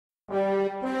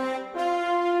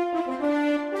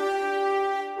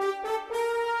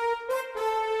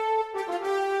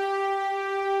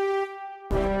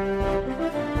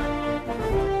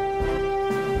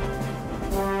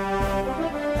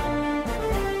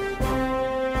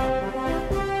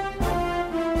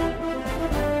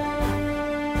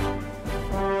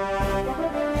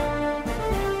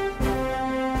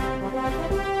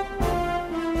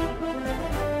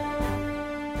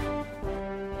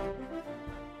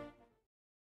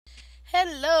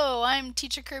Hello, I'm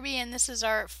Teacher Kirby, and this is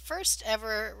our first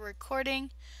ever recording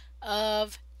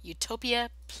of Utopia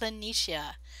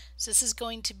Planitia. So, this is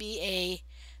going to be a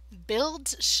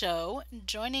build show.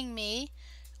 Joining me,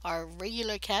 our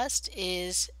regular cast,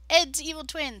 is Ed's evil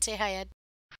twin. Say hi, Ed.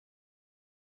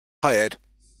 Hi, Ed.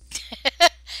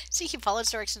 See, he follows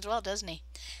directions well, doesn't he?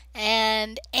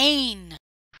 And Ain.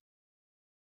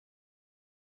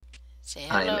 Say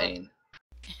I am hello. Ain.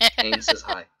 Ain says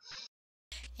hi.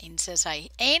 Ain says hi.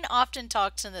 Ain often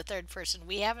talks in the third person.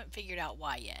 We haven't figured out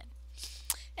why yet.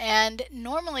 And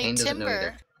normally Ain doesn't know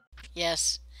either.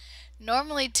 Yes,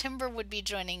 normally Timber would be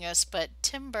joining us, but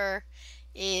Timber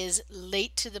is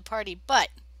late to the party. But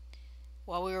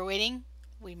while we were waiting,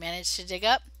 we managed to dig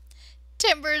up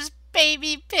Timber's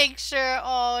baby picture.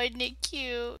 Oh, isn't it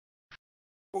cute?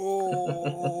 Oh,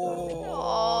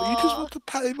 you just Oh, want to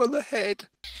pat him on the head.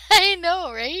 I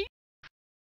know, right?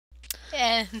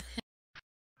 And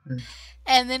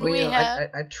and then Well, we have. I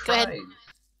Go ahead. tried. You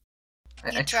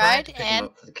I tried tried, to pick him and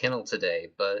up for the kennel today,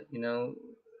 but the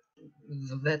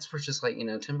vets were just like,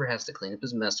 Timber has to clean up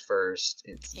his mess first.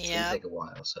 It's gonna yep. take a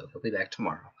while, so he'll be back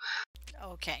tomorrow.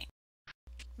 Okay,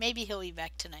 maybe he'll be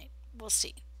back tonight. We'll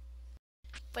see.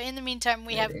 But in the meantime,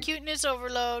 we have Maybe. cuteness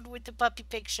overload with the puppy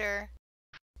picture.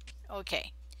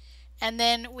 Okay. And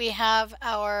then we have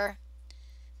our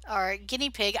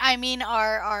guinea pig. I mean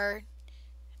our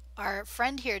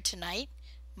friend here tonight,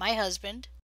 my husband,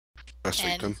 First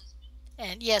and victim.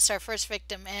 yes, our first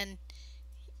victim. And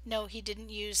no, he didn't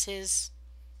use his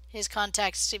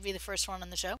contacts to be the first one on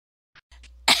the show.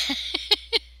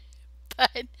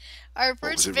 But our What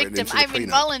was first it written victim, into the I mean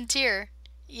prenup? volunteer.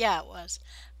 Yeah, it was.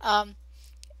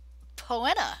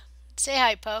 Poena. Say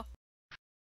hi, Po.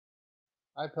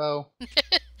 Hi, Poe.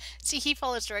 See, he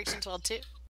follows directions well too.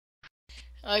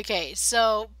 Okay,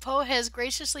 so Poe has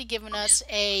graciously given us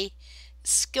a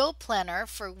skill planner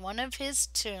for one of his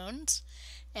tunes,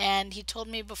 and he told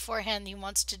me beforehand he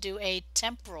wants to do a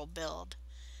temporal build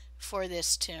for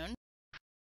this tune.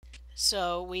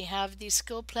 So we have the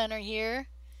skill planner here,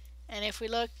 and if we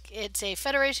look, it's a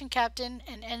Federation captain,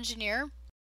 an engineer,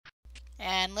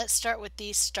 and let's start with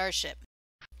the starship.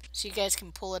 So you guys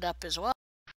can pull it up as well.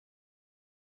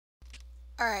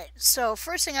 Alright, so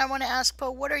first thing I want to ask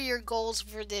Poe, what are your goals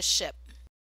for this ship?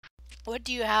 What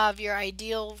do you have, your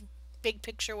ideal big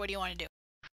picture? What do you want to do?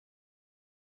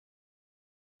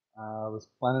 I was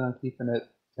planning on keeping it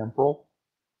temporal.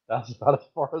 That's about as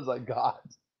far as I got.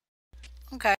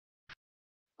 Okay.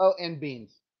 Oh, and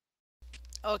beans.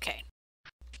 Okay.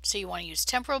 So you want to use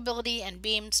temporal ability and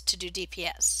beams to do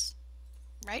DPS,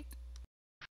 right?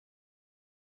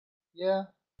 Yeah,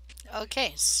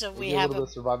 Okay, so we'll we get a have little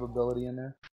bit of survivability in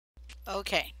there.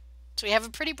 okay. So we have a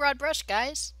pretty broad brush,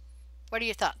 guys. What are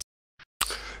your thoughts?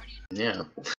 Yeah.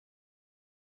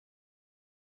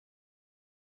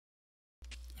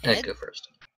 Ed? Go first.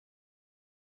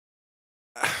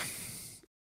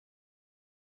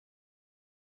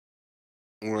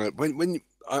 Right.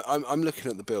 I'm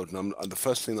looking at the build, and the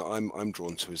first thing that I'm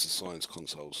drawn to is the science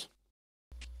consoles.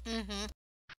 Mm-hmm.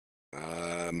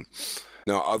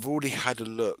 Now I've already had a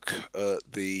look at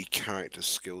the character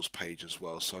skills page as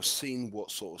well, so I've seen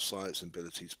what sort of science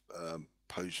abilities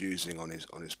Poe's using on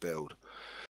his build.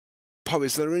 Poe,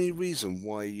 is there any reason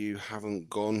why you haven't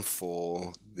gone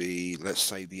for the, let's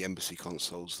say, the embassy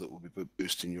consoles that will be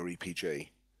boosting your EPG?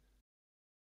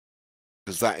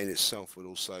 Because that in itself would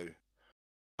also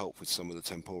help with some of the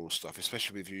temporal stuff,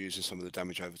 especially if you're using some of the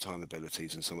damage over time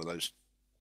abilities and some of those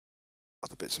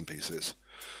other bits and pieces.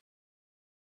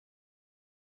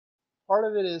 Part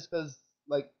of it is because,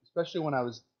 like, especially when I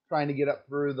was trying to get up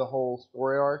through the whole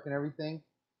story arc and everything,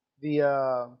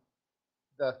 the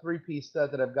three-piece set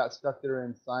that I've got stuck there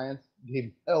in science gave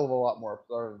a hell of a lot more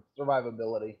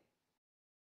survivability.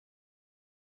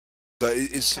 So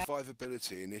is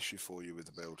survivability an issue for you with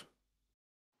the build?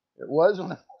 It was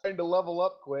when I was trying to level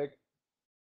up quick.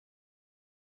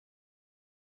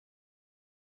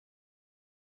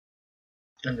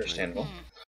 Understandable.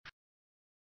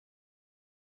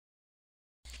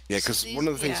 Yeah, because one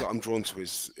of the things Yeah. that I'm drawn to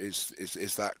is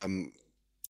that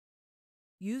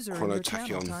User in your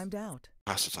channel timed out.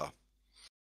 capacitor.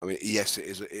 I mean, yes, it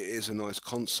is a nice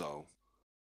console,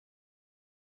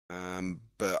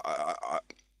 but I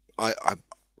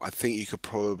think you could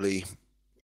probably,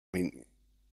 I mean,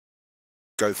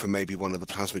 go for maybe one of the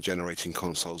plasma generating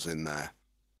consoles in there.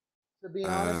 To be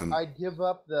honest, I'd give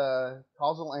up the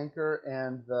causal anchor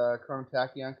and the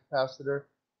chromotachyon capacitor.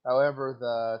 However,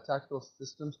 the tactical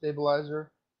system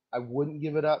stabilizer, I wouldn't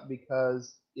give it up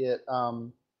because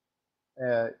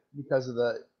because of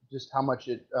the just how much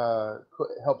it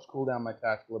helps cool down my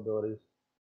tactical abilities.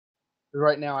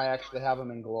 Right now, I actually have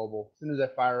them in global. As soon as I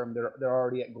fire them, they're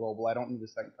already at global. I don't need a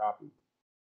second copy.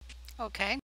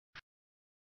 Okay.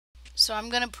 So I'm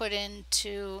going to put in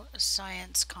 2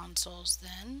 science consoles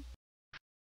then.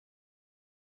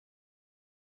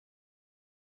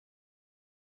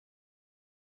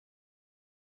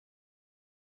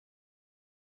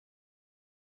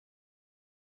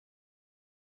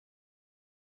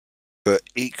 But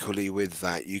equally with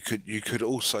that, you could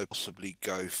also possibly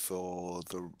go for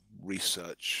the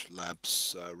research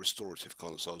labs restorative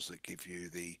consoles that give you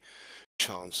the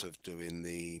chance of doing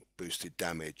the boosted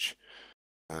damage.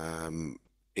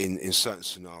 In certain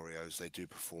scenarios, they do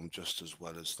perform just as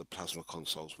well as the plasma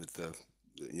consoles, with the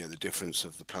the difference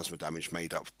of the plasma damage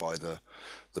made up by the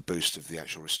boost of the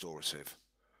actual restorative.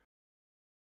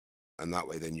 And that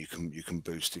way, then you can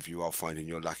boost if you are finding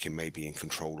you're lacking maybe in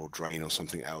control or drain or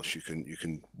something else. You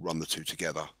can run the two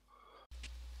together.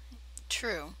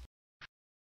 True.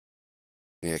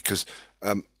 Yeah, because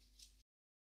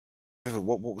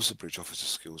what was the bridge officer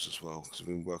skills as well? Because if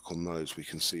we work on those, we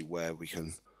can see where we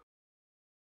can.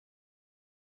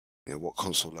 What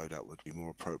console loadout would be more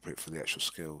appropriate for the actual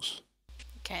skills.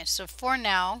 Okay, so for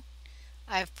now,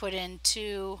 I've put in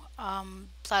 2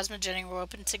 plasma generating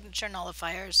rope and signature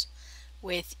nullifiers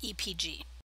with EPG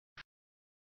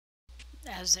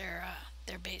as their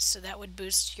base. So that would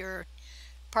boost your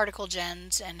particle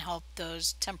gens and help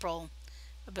those temporal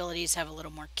abilities have a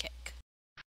little more kick.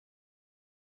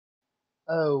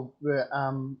 Oh,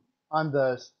 on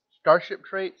the starship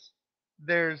traits,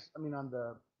 on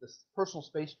the personal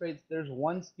space traits, there's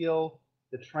one skill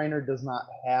the trainer does not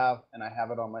have, and I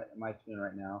have it on my tune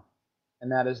right now,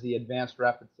 and that is the advanced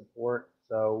rapid support.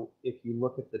 So if you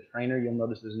look at the trainer, you'll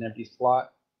notice there's an empty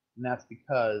slot, and that's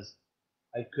because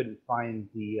I couldn't find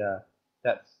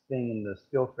that thing in the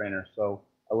skill trainer, so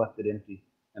I left it empty.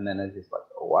 And then I was just like,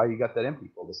 oh, why you got that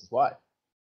empty? Well, this is why.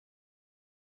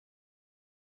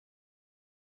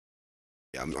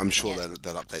 Yeah, I'm sure they'll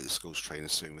update the skills trainer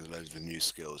soon with loads of the new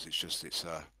skills. It's just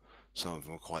some of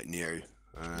them are quite new.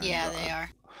 And, yeah, they are.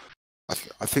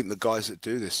 I think the guys that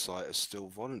do this site are still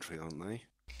voluntary, aren't they?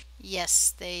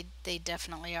 Yes, they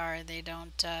definitely are. They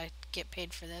don't get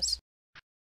paid for this.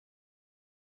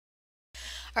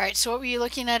 All right. So what were you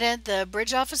looking at? Ed? The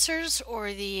bridge officers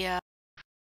or the?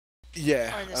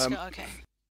 Yeah. Or the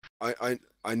okay.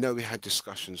 I know we had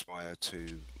discussions prior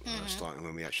to starting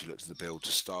when we actually looked at the build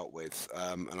to start with,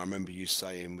 and I remember you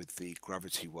saying with the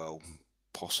gravity well,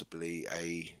 possibly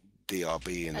a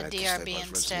DRB in there. A DRB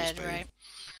instead, right?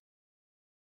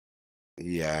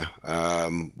 Yeah,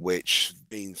 which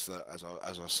means that, as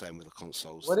I was saying with the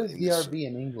consoles, what is DRB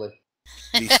in English?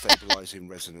 Destabilizing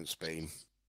resonance beam.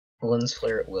 Lens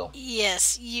flare at will.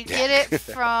 Yes, you get it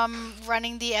from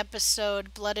running the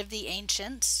episode Blood of the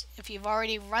Ancients. If you've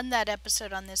already run that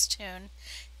episode on this tune,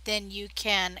 then you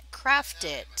can craft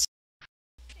it.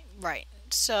 Right.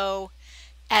 So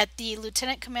at the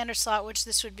Lieutenant Commander slot, which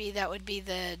this would be, that would be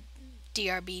the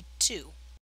DRB 2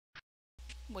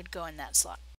 would go in that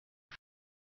slot.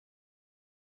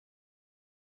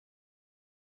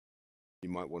 You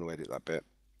might want to edit that bit.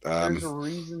 There's a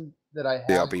reason that I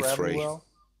have DRB gravity 3. well.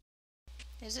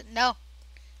 Is it? No,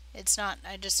 it's not.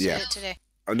 I just did it today.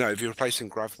 Oh no, if you're replacing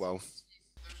Gravwell.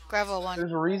 Gravel 1.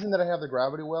 There's a reason that I have the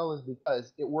gravity well is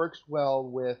because it works well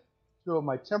with 2 of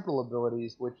my temporal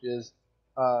abilities, which is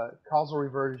causal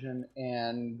reversion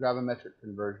and gravimetric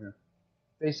conversion.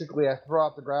 Basically, I throw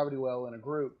out the gravity well in a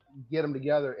group, get them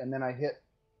together, and then I hit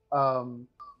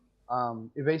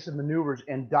evasive maneuvers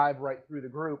and dive right through the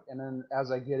group. And then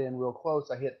as I get in real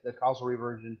close, I hit the causal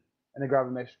reversion and the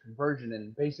gravimetric conversion.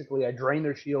 And basically, I drain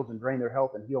their shields and drain their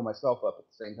health and heal myself up at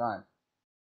the same time.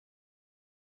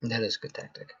 That is a good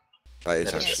tactic. That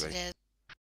is Yes, actually. it is.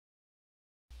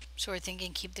 So we're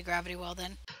thinking keep the gravity well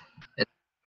then.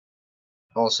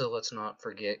 Also, let's not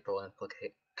forget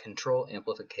control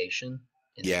amplification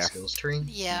in the skills tree.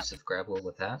 Yeah. Use of Grabwell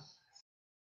with that.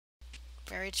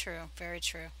 Very true. Very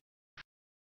true.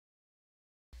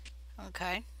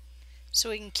 Okay.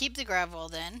 So we can keep the gravel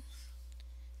then.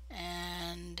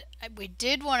 And we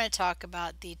did want to talk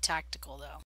about the tactical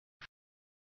though.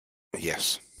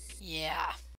 Yes.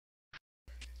 Yeah.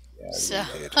 Yeah, So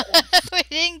we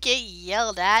didn't get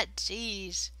yelled at.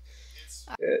 Jeez.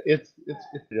 It's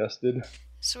adjusted.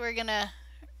 So we're gonna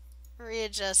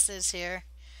readjust this here,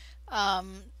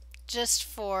 just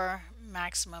for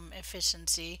maximum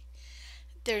efficiency.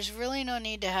 There's really no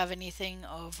need to have anything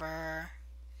over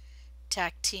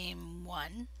TAC Team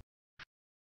 1.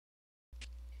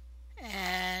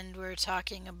 And we're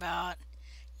talking about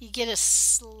you get a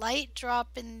slight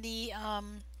drop in the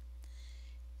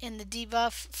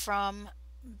debuff from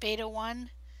Beta 1,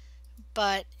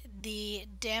 but the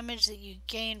damage that you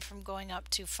gain from going up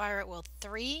to Fire at Will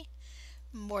 3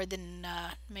 more than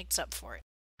makes up for it.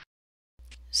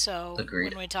 So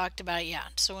Agreed. when we talked about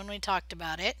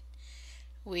it,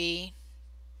 we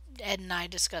Ed and I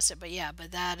discussed it, but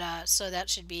that so that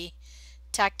should be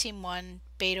TAC Team 1,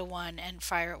 Beta 1, and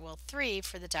Fire at Will 3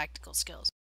 for the tactical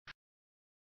skills.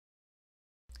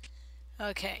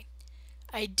 Okay.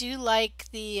 I do like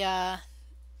the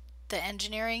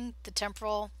engineering, the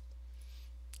temporal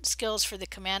skills for the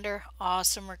commander.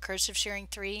 Awesome. Recursive sharing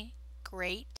 3.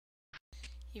 Great.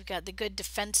 You've got the good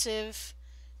defensive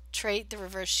trait, the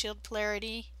reverse shield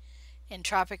polarity.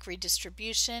 Entropic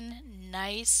redistribution.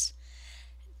 Nice.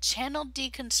 Channel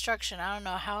deconstruction. I don't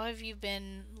know. How have you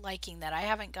been liking that? I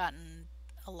haven't gotten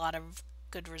a lot of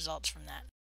good results from that.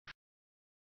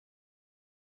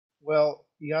 Well,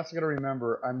 you also got to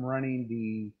remember, I'm running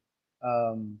the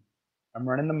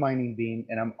mining beam,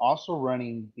 and I'm also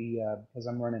running the because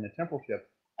I'm running a temporal ship.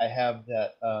 I have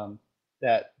that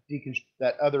that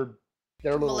other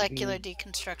their little Molecular beam, the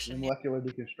deconstruction. molecular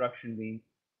deconstruction beam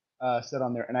set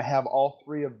on there, and I have all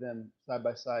three of them side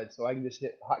by side, so I can just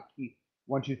hit hotkey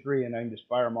 1, 2, 3, and I can just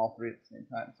fire them all three at the same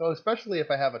time. So especially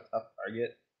if I have a tough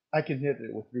target, I can hit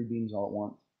it with 3 beams all at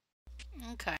once.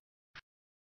 Okay.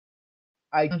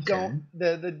 I don't.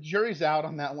 The jury's out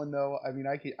on that one, though. I mean,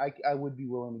 I would be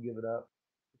willing to give it up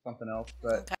for something else,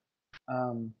 but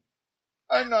I'm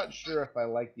not sure if I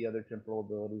like the other temporal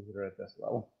abilities that are at this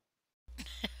level.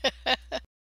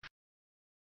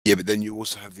 Yeah, but then you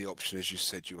also have the option, as you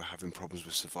said, you were having problems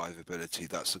with survivability.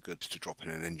 That's a good to drop in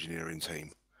an engineering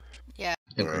team. Yeah.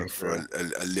 For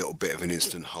a little bit of an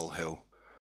instant hull hill.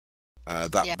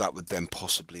 That would then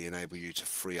possibly enable you to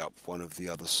free up one of the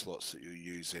other slots that you're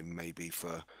using, maybe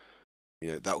for,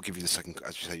 that will give you the second.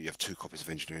 As you say, you have 2 copies of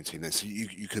engineering team then, so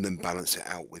you can then balance it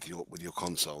out with your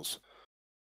consoles.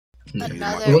 You might be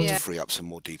able to free up some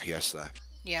more DPS there.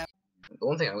 Yeah. The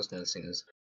one thing I was noticing is,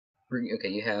 okay,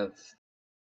 you have.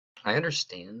 I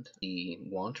understand the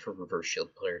want for reverse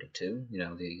shield polarity too,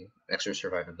 the extra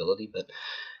survivability, but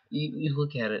you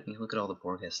look at it and you look at all the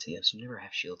Borg STFs, you never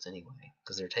have shields anyway,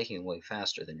 because they're taking them way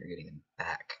faster than you're getting them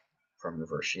back from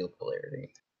reverse shield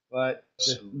polarity. But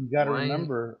you got to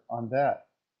remember on that,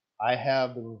 I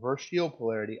have the reverse shield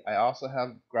polarity. I also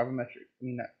have gravimetric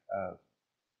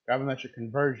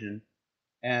conversion,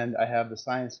 and I have the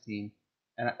science team,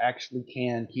 and I actually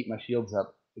can keep my shields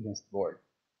up against the board.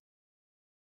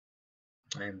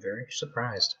 I am very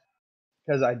surprised.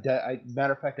 Because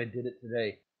matter of fact, I did it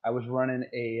today. I was running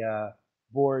a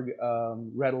Borg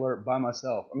red alert by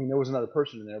myself. I mean, there was another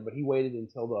person in there, but he waited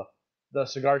until the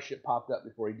cigar ship popped up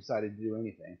before he decided to do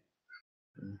anything.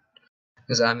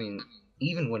 Because I mean,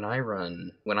 even when I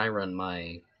run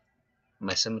my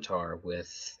scimitar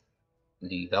with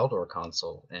the Valdor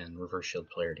console and reverse shield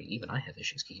polarity, even I have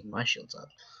issues keeping my shields up.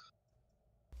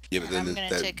 Yeah, but then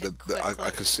I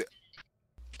can see.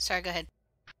 Sorry, go ahead.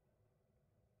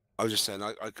 I was just saying,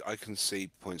 I can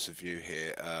see points of view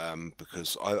here,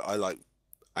 because I like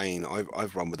Ain.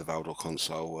 I've run with the Valdor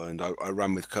console, and I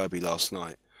ran with Kirby last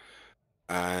night,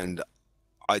 and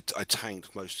I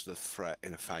tanked most of the threat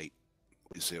in a Fate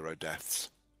with 0 deaths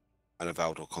and a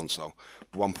Valdor console,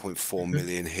 1.4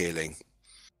 million healing,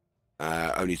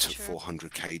 only took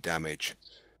 400k damage,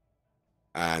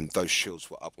 and those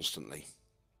shields were up instantly.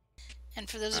 And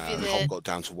for those of you that got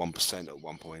down to 1% at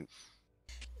one point.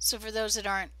 So for those that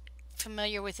aren't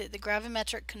familiar with it, the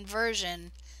gravimetric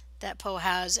conversion that Poe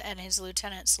has at his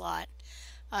lieutenant slot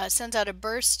sends out a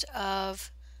burst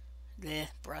of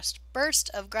gravimetric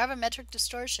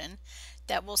distortion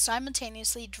that will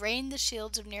simultaneously drain the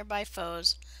shields of nearby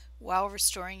foes while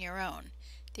restoring your own.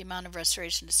 The amount of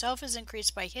restoration to self is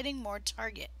increased by hitting more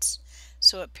targets,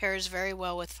 so it pairs very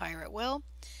well with Fire at Will.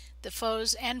 The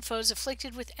foes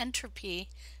afflicted with entropy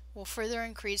will further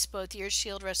increase both your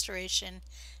shield restoration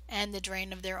and the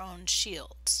drain of their own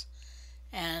shields.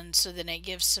 And so then it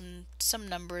gives some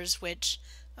numbers, which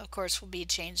of course will be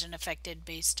changed and affected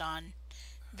based on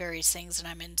various things, and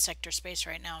I'm in sector space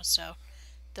right now, so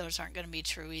those aren't going to be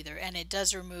true either. And it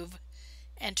does remove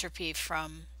entropy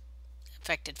from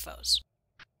affected foes.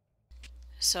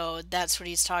 So that's what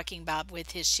he's talking about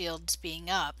with his shields being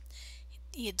up.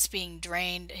 It's being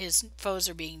drained, his foes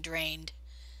are being drained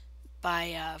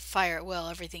by Fire at Will.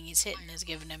 Everything he's hitting is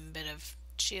giving him a bit of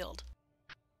shield.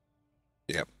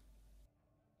 Yep.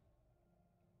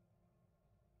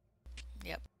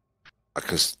 Yep. I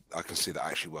can see that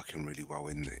actually working really well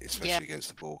especially against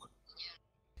the Borg.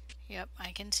 Yep,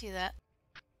 I can see that.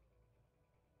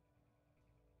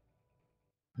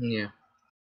 Yeah.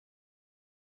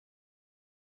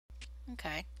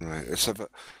 Okay. Right.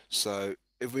 So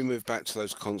if we move back to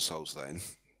those consoles, then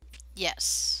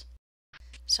Yes.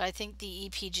 So I think the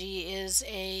EPG is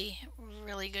a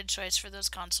really good choice for those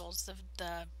consoles,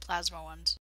 the plasma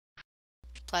ones,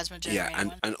 plasma generating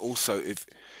ones. and also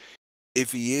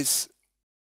if he is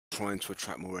trying to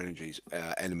attract more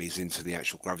enemies into the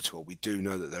actual gravity well, we do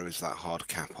know that there is that hard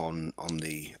cap on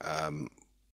the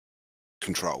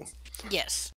control.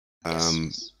 Yes.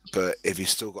 But if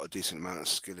he's still got a decent amount of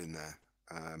skill in there,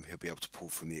 he'll be able to pull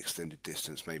from the extended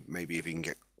distance. Maybe if he can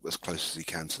get as close as he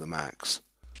can to the max.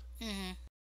 Mm-hmm.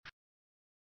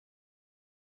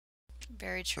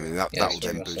 Very true. I mean, that will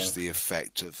then boost the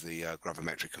effect of the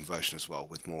gravimetric conversion as well,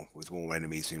 with more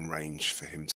enemies in range for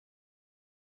him to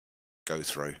go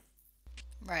through.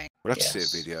 Right. We'll have to see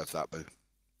a video of that, Boo.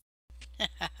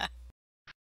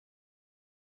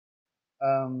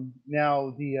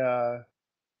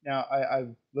 Now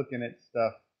I'm looking at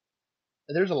stuff.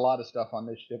 There's a lot of stuff on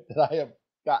this ship that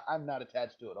I'm not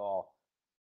attached to at all.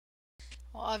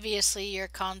 Well, obviously your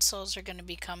consoles are going to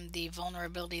become the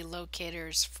vulnerability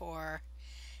locators for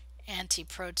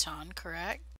anti-proton,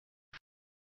 correct?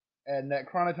 And that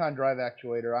Chronoton drive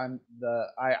actuator,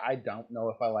 I don't know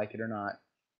if I like it or not.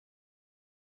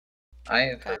 I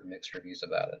have heard mixed reviews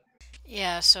about it.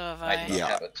 Yeah, so have I. I don't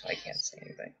have it, so I can't say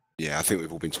anything. Yeah, I think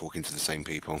we've all been talking to the same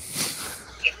people.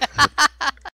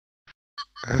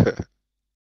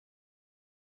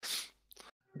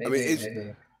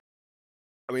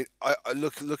 I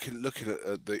looking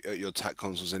at your TAC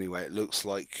consoles anyway. It looks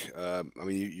like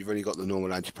you've only got the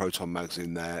normal anti-proton mags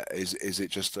in there. Is it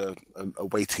just a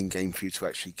waiting game for you to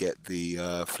actually get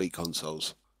the fleet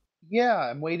consoles? Yeah,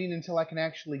 I'm waiting until I can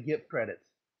actually get credits.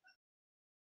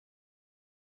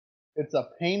 It's a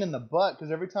pain in the butt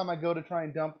because every time I go to try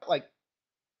and dump, I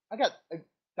got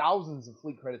thousands of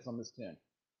fleet credits on this tune.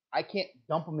 I can't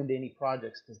dump them into any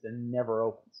projects because they're never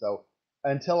open. So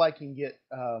until I can get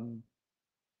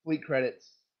fleet credits,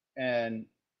 and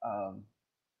I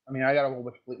got a whole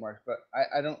bunch of fleet marks, but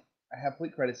I have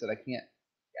fleet credits that I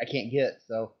can't get,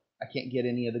 so I can't get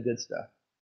any of the good stuff.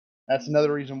 That's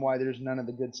another reason why there's none of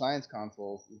the good science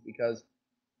consoles, is because,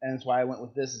 and that's why I went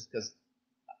with this, is because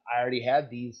I already had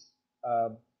these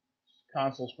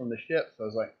consoles from the ship, so I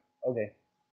was like, okay.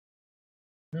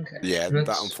 Yeah,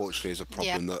 that unfortunately is a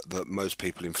problem that most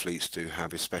people in fleets do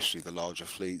have, especially the larger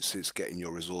fleets. It's getting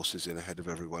your resources in ahead of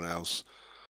everyone else.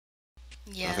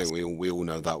 Yes. I think we all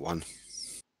know that one.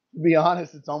 To be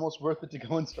honest, it's almost worth it to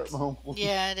go and start my own fleet.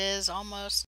 Yeah, it is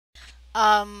almost.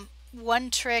 One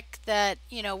trick that,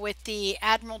 with the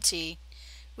Admiralty,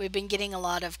 we've been getting a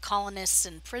lot of colonists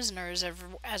and prisoners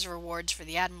as rewards for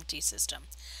the Admiralty system.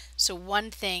 So one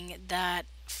thing that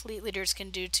fleet leaders can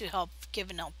do to help give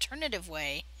an alternative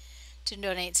way to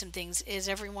donate some things is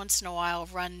every once in a while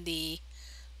run the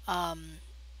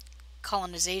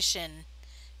colonization,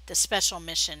 the special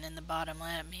mission in the bottom.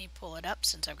 Let me pull it up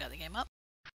since I've got the game up.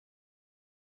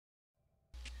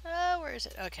 Where is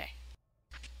it? Okay.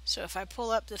 So if I pull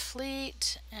up the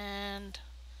fleet and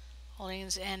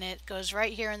holdings, and it goes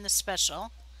right here in the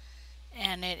special,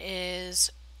 and it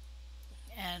is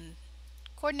and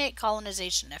coordinate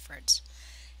colonization efforts.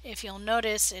 If you'll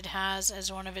notice, it has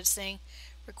as one of its thing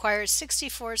requires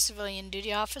 64 civilian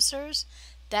duty officers.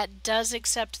 That does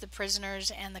accept the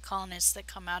prisoners and the colonists that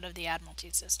come out of the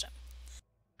Admiralty system.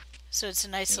 So it's a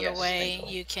nice little way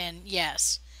you can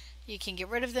you can get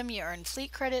rid of them. You earn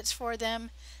fleet credits for them.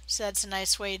 So that's a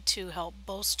nice way to help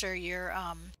bolster your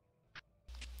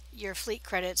fleet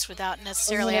credits without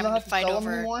necessarily having to fight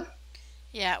over.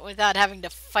 Yeah, without having to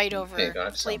fight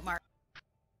over fleet mark.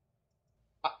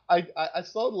 I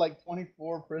sold like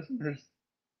 24 prisoners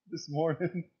this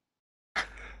morning.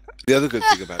 The other good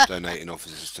thing about donating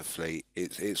officers to fleet,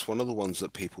 it's one of the ones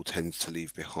that people tend to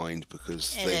leave behind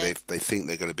because they think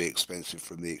they're going to be expensive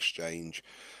from the exchange.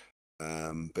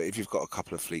 But if you've got a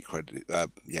couple of fleet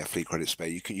credits spare,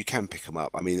 you can pick them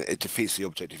up. I mean, it defeats the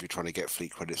object if you're trying to get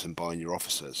fleet credits and buying your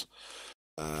officers.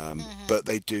 But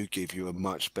they do give you a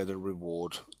much better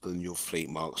reward than your fleet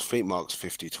marks. Fleet marks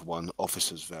 50 to 1.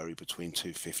 Officers vary between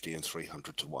 250 and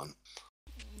 300 to 1.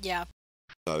 Yeah.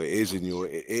 So it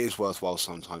is worthwhile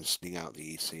sometimes sneaking out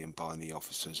the EC and buying the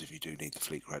officers if you do need the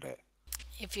fleet credit.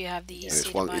 If you have the EC,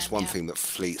 it's one thing that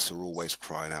fleets are always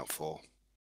crying out for.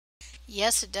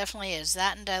 Yes, it definitely is.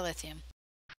 That and dilithium.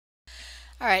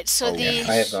 All right, so I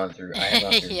have gone through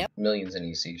yep. millions in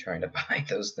EC trying to buy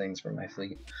those things for my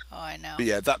fleet. Oh, I know. But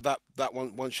yeah, that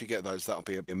one, once you get those, that'll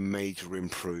be a major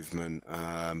improvement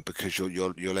because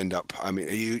you'll end up. I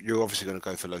mean, you're obviously going to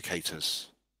go for locators.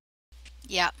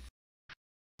 Yeah.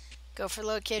 Go for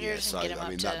locators and get them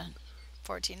up to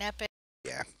 14 epic.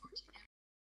 Yeah.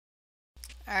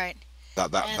 All right.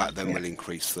 That then will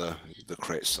increase the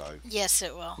crit, so yes,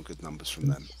 it will. good numbers from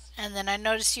them. And then I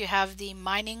noticed you have the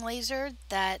mining laser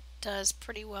that does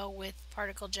pretty well with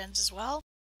particle gens as well.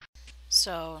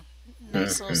 So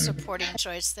nice little supporting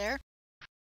choice there.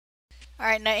 All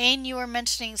right, now Ain, you were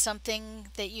mentioning something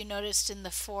that you noticed in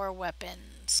the 4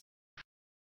 weapons.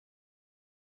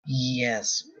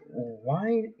 Yes.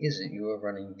 Why is it you are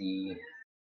running the...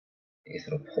 If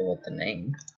it'll pull up the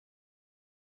name.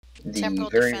 The Temporal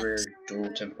very defense. rare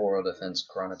dual temporal defense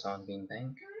chronoton beam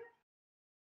bank?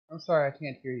 I'm sorry, I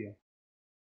can't hear you.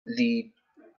 The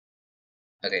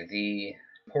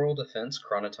temporal defense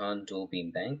chronoton dual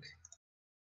beam bank,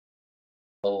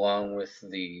 along with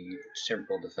the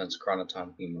temporal defense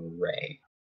chronoton beam array.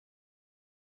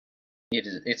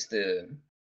 It's the,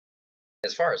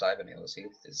 as far as I've been able to see,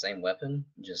 it's the same weapon,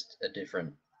 just a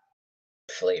different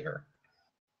flavor.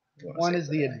 One is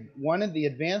the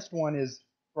advanced one is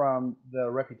from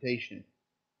the Reputation.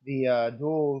 The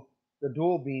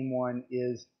dual beam one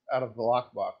is out of the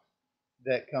lockbox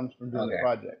that comes from doing the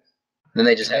projects. Then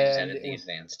they just haven't added the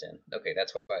advanced in. Okay,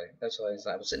 that's why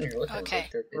I was sitting here looking. Okay.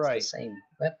 It's the same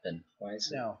weapon. Why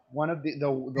is it? No, one of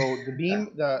the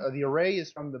beam the array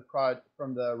is from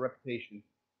the Reputation,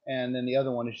 and then the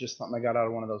other one is just something I got out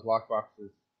of one of those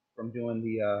lockboxes from doing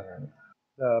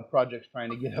the projects trying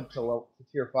to get up to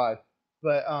tier 5.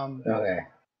 But Okay.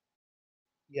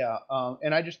 yeah,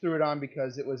 and I just threw it on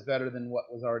because it was better than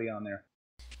what was already on there.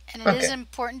 And it is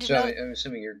important to note. I'm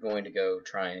assuming you're going to go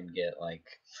try and get like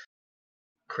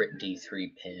crit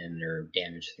D3 pin or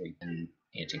damage 3 pin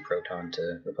anti-proton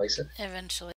to replace it.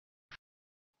 Eventually.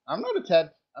 I'm not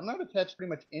attached to pretty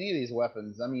much any of these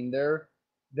weapons. I mean, those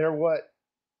are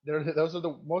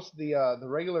most of the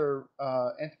regular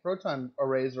anti-proton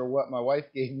arrays are what my wife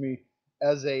gave me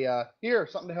as a here,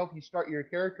 something to help you start your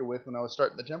character with when I was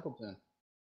starting the Templeton.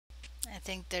 I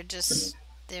think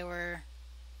they were.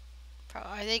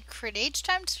 Are they crit H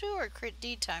times 2 or crit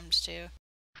D times 2?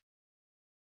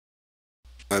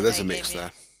 There's a mix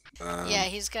there. Yeah,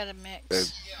 he's got a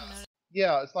mix.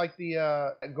 Yeah, it's like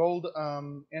the gold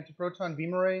anti-proton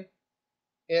beam array.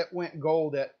 It went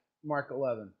gold at Mark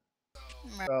 11.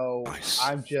 So nice.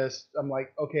 I'm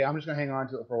like, okay, I'm just gonna hang on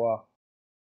to it for a while.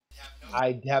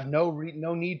 I have no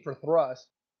need for thrust.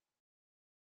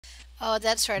 Oh,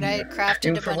 that's right. I had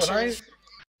crafted a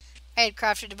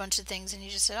bunch of things, and you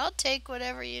just said, "I'll take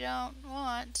whatever you don't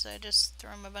want." So I just threw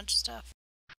him a bunch of stuff.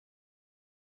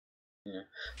 Yeah.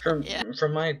 From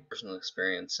my personal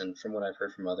experience and from what I've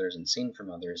heard from others and seen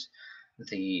from others,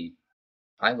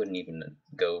 I wouldn't even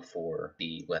go for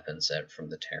the weapon set from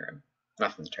the Terran.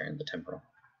 Not from the Terran, the Temporal.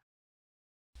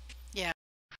 Yeah.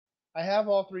 I have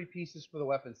all 3 pieces for the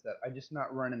weapon set. I'm just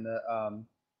not running the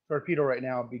torpedo right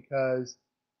now because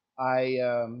I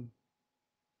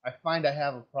find I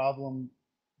have a problem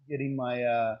getting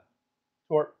my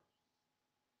torp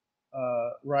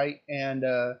right, and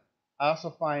I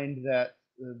also find that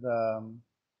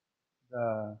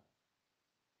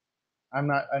I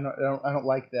don't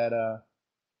like that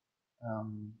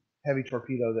heavy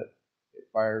torpedo that it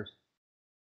fires.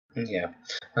 Yeah,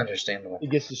 understandable. It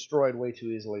gets destroyed way too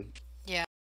easily. Yeah.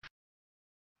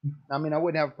 I mean, I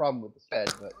wouldn't have a problem with the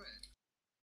spread, but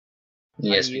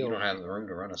yes, but you don't have the room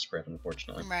to run a spread,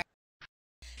 unfortunately. Right.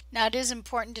 Now, it is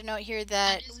important to note here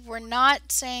that we're not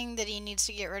saying that he needs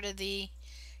to get rid of the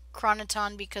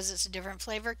Chronoton because it's a different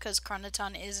flavor, because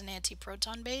Chronoton is an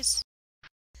anti-proton base.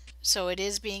 So it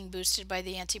is being boosted by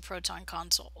the anti-proton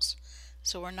consoles.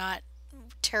 So we're not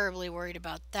terribly worried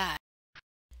about that.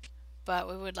 But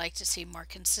we would like to see more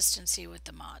consistency with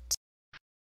the mods.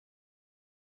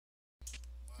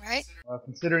 Right? Well,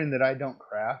 considering that I don't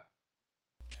craft.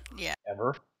 Yeah.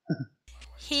 Ever.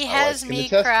 He has me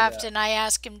craft, and I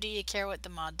ask him, "Do you care what the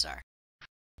mods are?"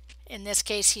 In this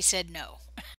case, he said no.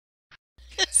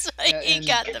 So he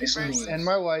got the first. And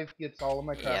my wife gets all of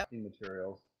my crafting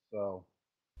materials, so.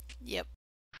 Yep.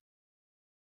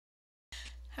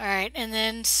 All right, and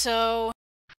then so,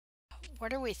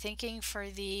 what are we thinking for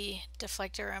the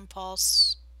deflector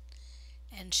impulse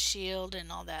and shield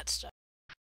and all that stuff?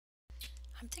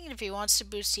 I'm thinking if he wants to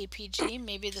boost EPG,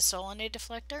 maybe the Solonate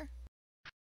deflector.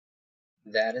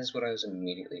 That is what I was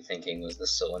immediately thinking, was the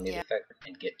Solonate deflector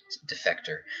and get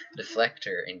deflector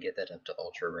and get that up to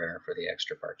ultra rare for the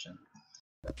extra parchin.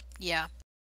 Yeah.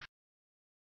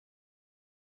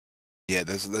 Yeah,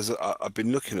 I've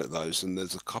been looking at those, and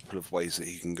there's a couple of ways that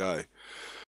he can go.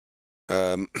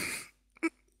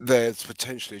 There's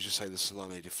potentially, as you say, the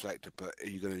Solonate deflector, but are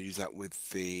you going to use that with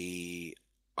the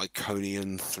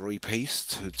Iconian 3-piece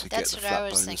to get the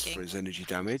flat bonus for his energy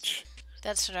damage?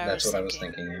 That's what I was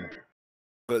thinking. Yeah.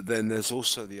 But then there's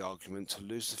also the argument to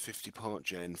lose the 50-part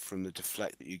gen from the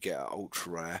deflect that you get at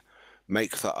ultra rare,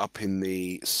 make that up in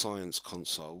the science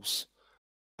consoles,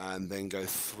 and then go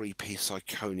 3-piece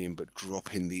Iconium but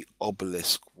drop in the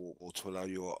obelisk or to allow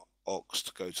your Ox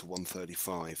to go to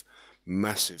 135.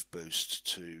 Massive boost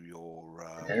to your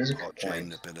That is a part good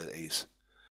point. gen abilities.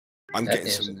 I'm That getting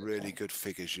is a some good really point. good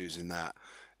figures using that.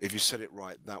 If you set it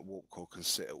right, that warp core can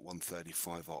sit at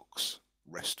 135 Ox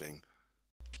resting.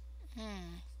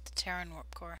 The Terran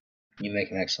Warp Core. You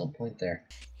make an excellent point there.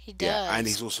 He Yeah, does. and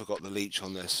he's also got the leech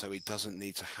on there, so he doesn't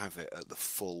need to have it at the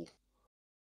full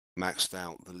maxed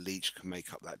out. The leech can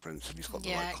make up that difference if he's got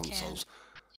the right it can. consoles.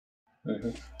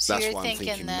 So That's you're why I'm thinking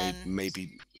thinking then.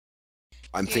 maybe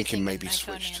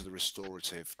switch to the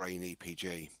restorative brain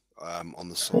EPG on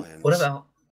the science. What about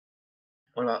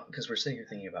because we're sitting here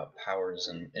thinking about powers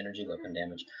and energy weapon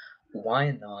damage?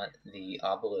 Why not the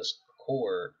obelisk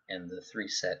core and the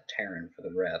 3-set Terran for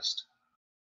the rest?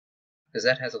 Because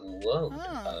that has a load of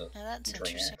now that's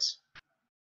Drain interesting. X.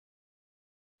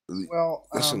 Well,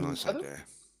 That's a nice idea.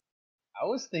 I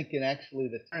was thinking actually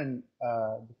the Terran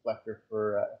deflector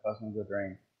for if I was going to go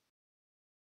Drain.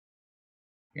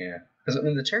 Yeah, because I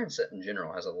mean the Terran set in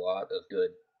general has a lot of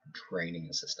good training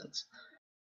assistance.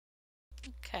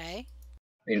 Okay.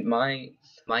 I mean my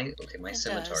It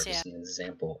scimitar does, is an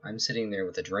example. I'm sitting there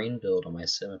with a drain build on my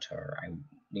scimitar. I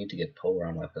need to get polar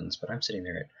on weapons, but I'm sitting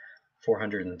there at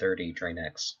 430 Drain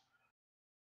X.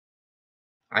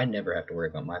 I never have to worry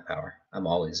about my power. I'm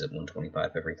always at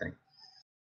 125 everything.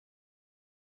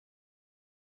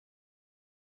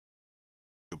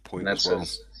 Good point And as well.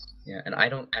 Yeah, and I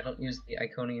don't use the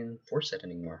Iconian 4-set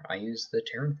anymore. I use the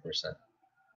Terran 4-set.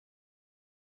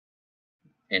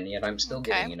 And yet I'm still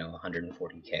getting,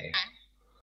 140k.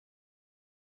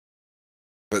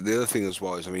 But the other thing as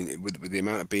well is, I mean, with the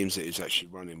amount of beams that he's actually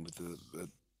running, with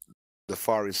the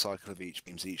firing cycle of each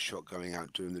beams, each shot going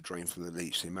out, doing the drain from the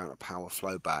leech, the amount of power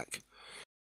flow back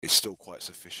is still quite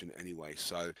sufficient anyway.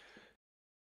 So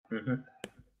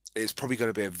it's probably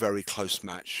going to be a very close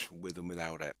match with and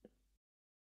without it.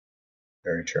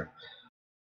 Very true.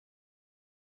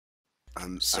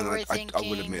 And So I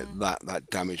will admit that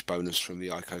damage bonus from the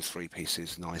Ico 3-piece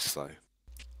is nice, though.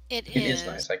 It is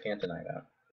nice. I can't deny that.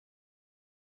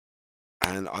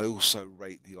 And I also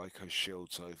rate the Ico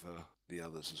shields over the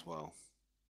others as well.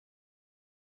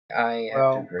 I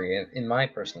have to agree. In my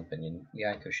personal opinion, the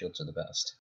Ico shields are the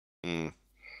best.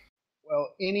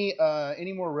 Well,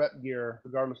 any more rep gear,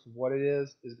 regardless of what it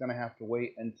is going to have to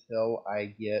wait until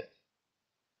I get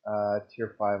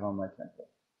tier 5 on my temple.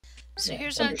 So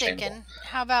here's what I'm thinking.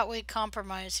 How about we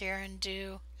compromise here and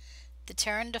do the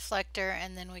Terran deflector,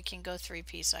 and then we can go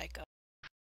 3-piece Ico.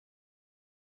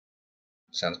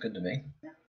 Sounds good to me.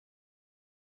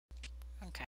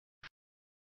 Okay.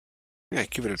 Yeah,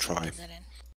 give it a try.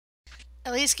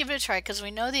 At least give it a try, because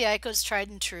we know the Ico's tried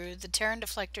and true. The Terran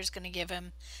deflector is going to give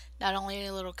him not only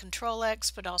a little control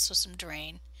X, but also some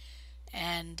drain.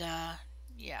 And,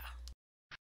 yeah.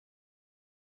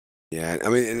 Yeah, I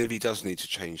mean, and if he does need to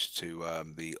change to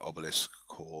the obelisk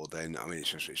core, then I mean,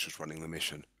 it's just running the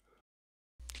mission.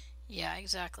 Yeah,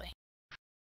 exactly.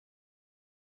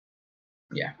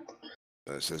 Yeah.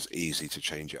 So it's easy to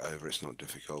change it over. It's not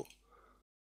difficult.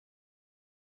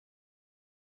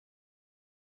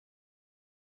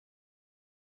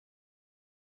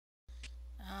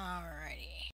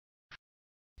 Alrighty.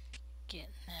 Getting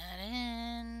that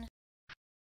in.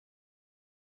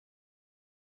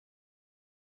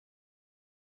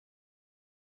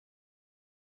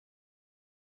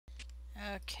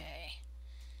 Okay.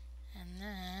 And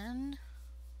then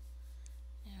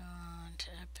on to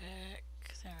Epic.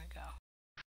 There we go.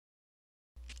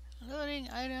 Loading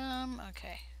item.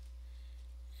 Okay.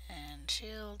 And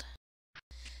shield.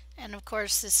 And of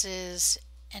course this is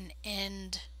an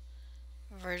end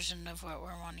version of what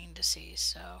we're wanting to see,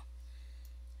 so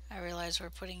I realize we're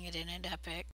putting it in at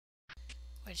Epic,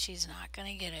 which he's not going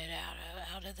to get it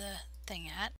out of the thing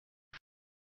at.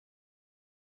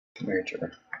 Very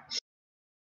true.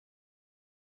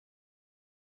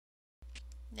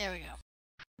 There we go.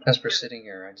 As we're sitting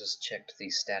here, I just checked the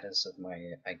status of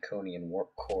my Iconian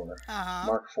Warp Core.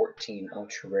 Mark 14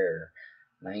 Ultra Rare,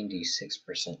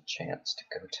 96% chance to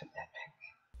go to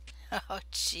Epic. Oh,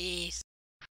 jeez.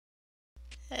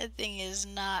 That thing is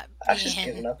not being... I've just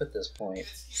given up at this point.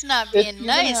 It's not being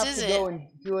nice, is it? You're going to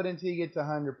have to go and do it until you get to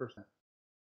 100%.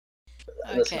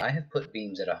 Okay. Listen, I have put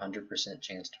beams at 100%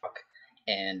 chance to proc,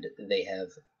 and they have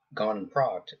gone and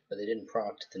procced, but they didn't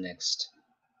proc to the next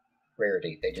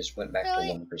rarity. They just went back to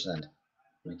 1%. Like,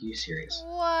 are you serious?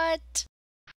 What?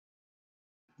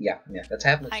 Yeah, that's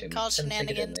happened I to me. call Just had to take it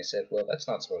in. shenanigans. They said, well, that's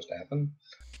not supposed to happen.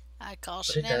 I call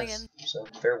But it shenanigans. does, so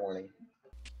fair warning.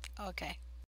 Okay.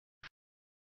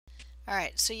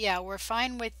 Alright, so yeah, we're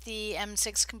fine with the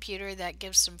M6 computer. That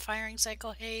gives some firing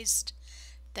cycle haste.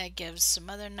 That gives some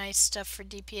other nice stuff for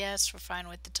DPS. We're fine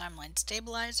with the timeline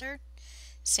stabilizer.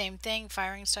 Same thing,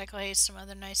 firing cycle haste, some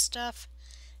other nice stuff.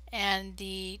 And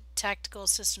the tactical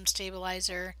system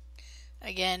stabilizer,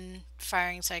 again,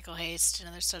 firing cycle haste and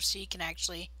other stuff, so you can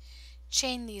actually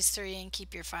chain these three and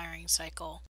keep your firing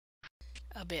cycle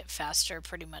a bit faster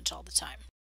pretty much all the time.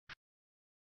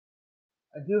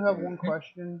 I do have one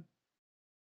question.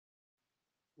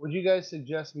 Would you guys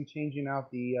suggest me changing out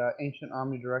the ancient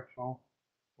omnidirectional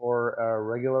for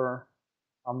regular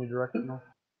omnidirectional?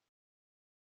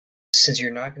 Since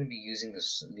you're not going to be using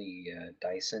the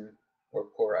Dyson or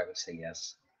core, I would say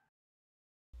yes.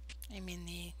 I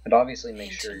mean but obviously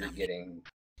make sure you're getting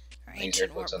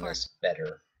ancient warp on core. this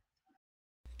better.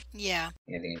 Yeah.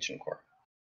 Yeah, the ancient core.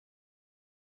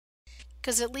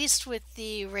 Because at least with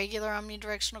the regular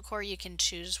omnidirectional core, you can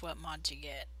choose what mods you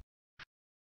get.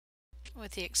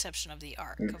 With the exception of the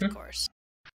arc, of course.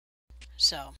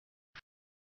 So,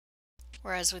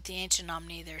 whereas with the ancient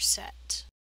omni, they're set.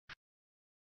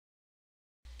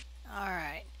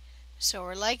 Alright, so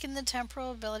we're liking the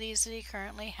temporal abilities that he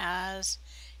currently has.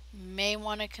 May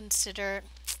want to consider...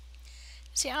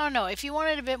 See, I don't know. If you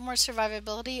wanted a bit more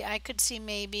survivability, I could see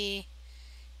maybe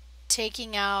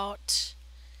taking out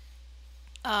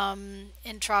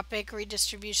entropic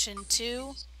redistribution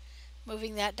 2,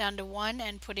 moving that down to 1,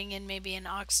 and putting in maybe an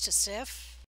Ox to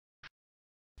Sif.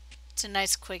 It's a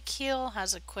nice quick heal,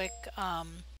 has a quick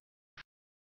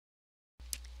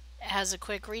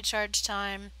recharge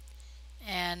time,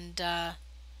 and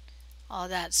all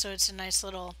that. So it's a nice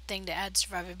little thing to add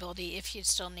survivability if you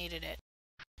still needed it,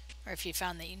 or if you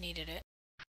found that you needed it,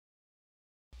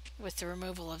 with the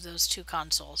removal of those two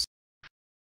consoles.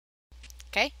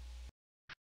 Okay?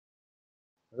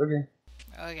 Okay.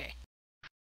 Okay.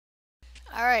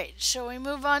 Alright, shall we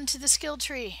move on to the skill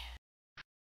tree?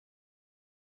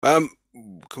 Can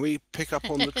we pick up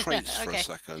on the traits for Okay. a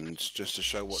second, just to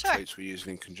show what Sure. traits we're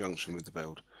using in conjunction with the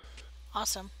build?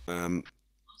 Awesome.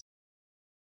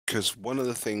 Because one of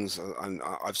the things, and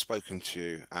I've spoken to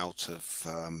you out of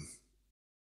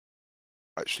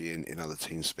actually in other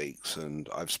team speaks, and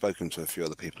I've spoken to a few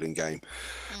other people in game.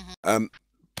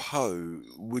 Poe,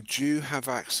 would you have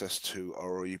access to,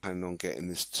 or are you planning on getting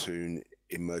this toon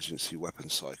emergency weapon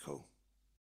cycle?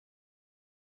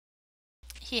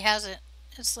 He has it.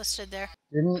 It's listed there.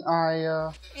 Didn't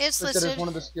I It's list it listed as one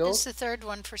of the skills? It's the third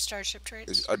one for Starship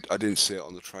traits. I didn't see it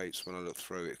on the traits when I looked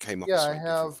through. It came up Yeah, as I something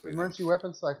have different for me. emergency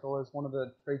weapon cycle as one of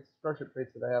the traits, Starship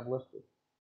traits that I have listed.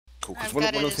 Cool, because I've one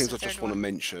got of it the as things the I just third want to one.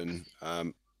 mention,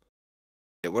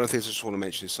 one of the things I just want to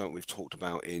mention is something we've talked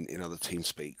about in other team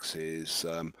speaks is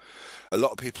a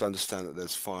lot of people understand that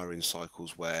there's firing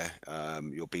cycles where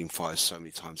you're being fired so many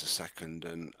times a second,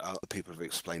 and other people have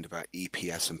explained about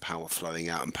EPS and power flowing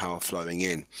out and power flowing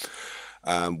in.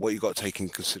 What you've got to take in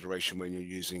consideration when you're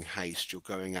using haste, you're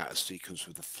going out of sequence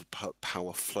with the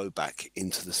power flow back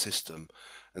into the system,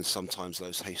 and sometimes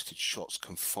those hasted shots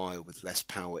can fire with less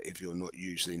power if you're not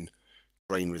using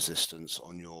drain resistance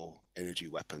on your energy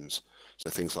weapons. So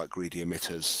things like greedy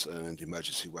emitters and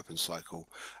emergency weapon cycle,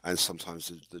 and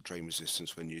sometimes the drain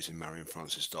resistance when using Marion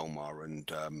Francis Dolmar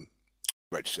and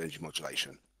registered energy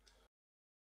modulation.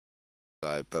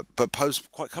 So, but Poe's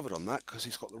quite covered on that because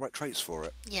he's got the right traits for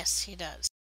it. Yes, he does.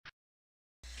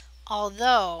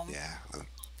 Although, yeah,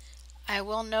 I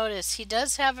will notice he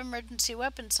does have emergency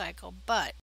weapon cycle,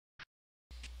 but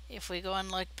if we go and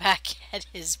look back at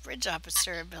his bridge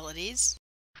officer abilities,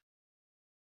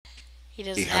 he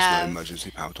doesn't has no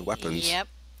emergency power to weapons. Yep,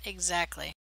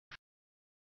 exactly.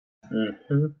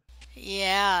 Mm-hmm.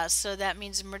 Yeah, so that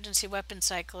means emergency weapon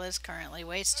cycle is currently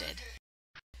wasted.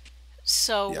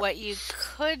 So what you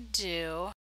could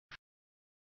do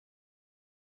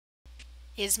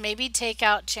is maybe take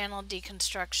out channel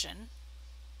deconstruction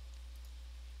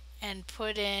and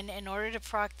put in order to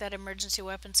proc that emergency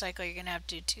weapon cycle, you're going to have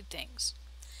to do two things.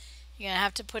 You're going to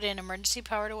have to put in emergency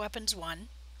power to weapons 1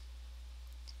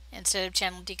 instead of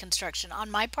channel deconstruction. On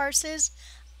my parses,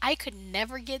 I could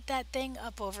never get that thing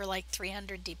up over like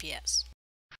 300 DPS.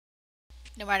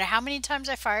 No matter how many times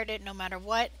I fired it, no matter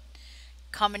what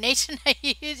combination I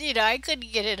used, I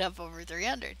couldn't get it up over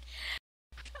 300.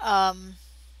 Kind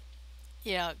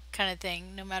of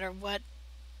thing, no matter what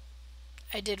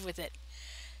I did with it.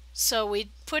 So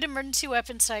we put emergency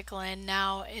weapon cycle in.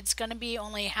 Now it's going to be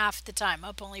only half the time,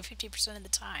 up only 50% of the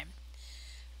time,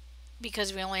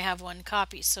 because we only have one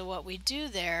copy. So what we do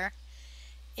there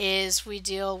is we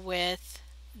deal with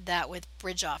that with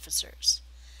bridge officers.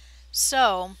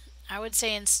 So I would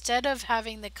say instead of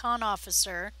having the con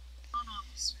officer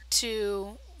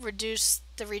to reduce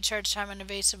the recharge time on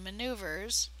evasive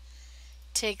maneuvers,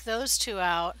 take those two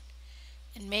out,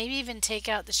 and maybe even take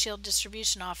out the shield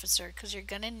distribution officer, because you're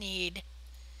going to need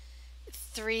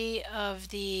 3 of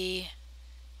the,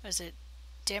 what is it,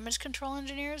 damage control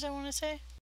engineers, I want to say?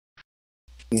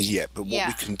 Yeah, but what Yeah.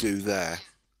 we can do there,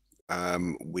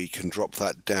 we can drop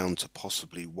that down to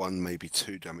possibly 1, maybe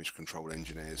 2 damage control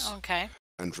engineers. Okay.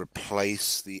 And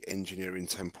replace the engineering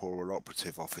temporal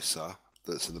operative officer,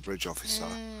 that's the bridge officer,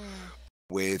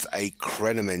 with a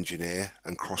Krenim engineer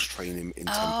and cross-train him in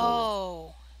temporal.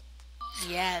 Oh,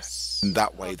 yes. And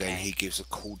that way, Okay. then he gives a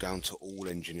cooldown to all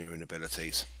engineering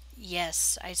abilities.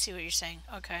 Yes, I see what you're saying.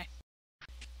 Okay.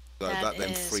 So that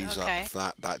then is- frees okay.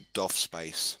 up that DOF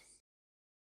space.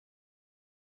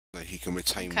 So he can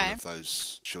retain Okay. one of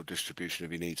those shield distribution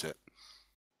if he needs it.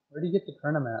 Where do you get the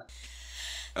Krenim at?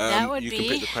 That would you be- can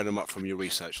pick the Krenim up from your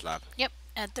research lab. Yep,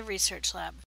 at the research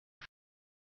lab.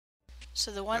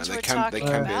 So the ones they we're can talking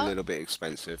be a about, little bit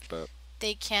expensive, but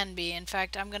they can be. In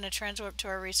fact, I'm going to transwarp to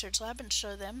our research lab and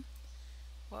show them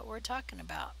what we're talking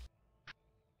about.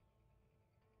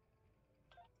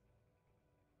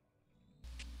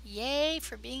 Yay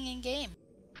for being in game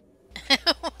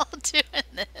while doing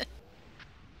this.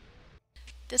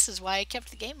 This is why I kept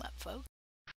the game up, folks.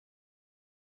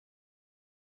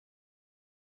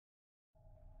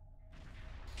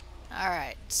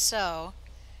 Alright, so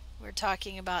we're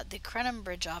talking about the Krenim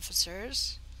Bridge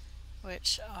officers,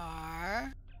 which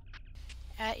are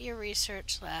at your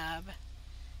research lab.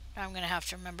 Now I'm going to have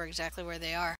to remember exactly where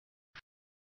they are.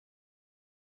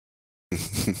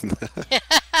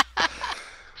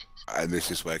 And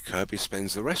this is where Kirby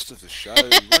spends the rest of the show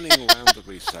running around the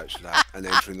research lab and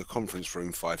entering the conference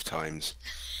room 5 times.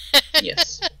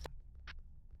 Yes.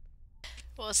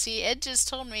 Well, see, Ed just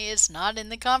told me it's not in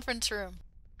the conference room.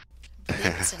 I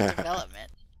believe it's in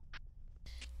development.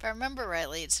 If I remember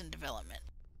rightly, it's in development.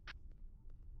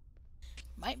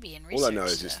 Might be in research. All I know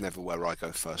is though. it's never where I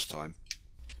go first time.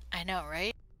 I know,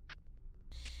 right?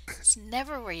 It's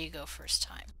never where you go first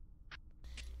time.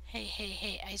 Hey, hey,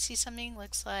 hey, I see something.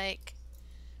 Looks like...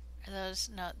 Are those...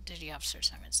 No, duty officer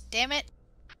assignments. Damn it!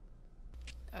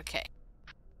 Okay.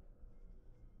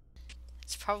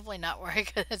 It's probably not where I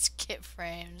go. That's kit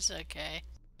frames. Okay.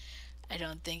 I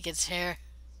don't think it's here.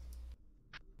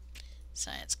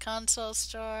 Science console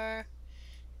store.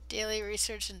 Daily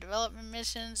research and development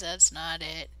missions. That's not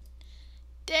it.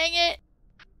 Dang it!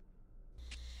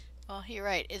 Well, you're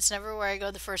right. It's never where I go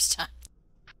the first time.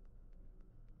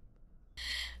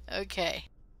 Okay.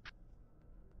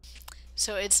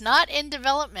 So it's not in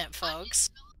development, folks.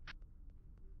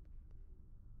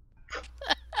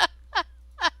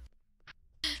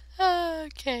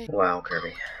 Okay. Wow,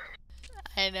 Kirby.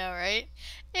 I know, right?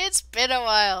 It's been a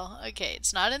while. Okay,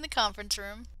 it's not in the conference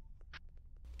room.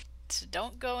 So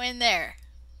don't go in there.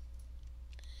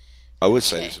 I would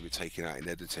say Okay. this will be taken out in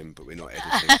editing, but we're not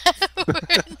editing.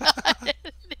 We're not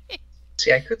editing.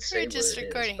 See, I could say We're just what it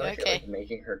recording, is, but I feel okay. like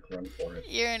making her run for it.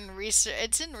 You're in research.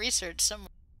 It's in research somewhere.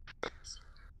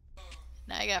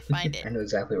 Now I gotta find I it. know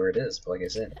exactly where it is, but like I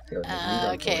said, I feel like making me run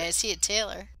for Okay, I it. see it,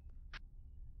 Taylor.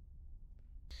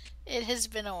 It has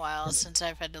been a while since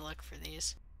I've had to look for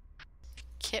these.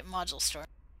 Kit module store.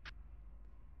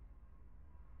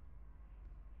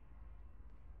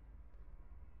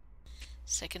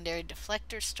 Secondary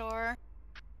deflector store.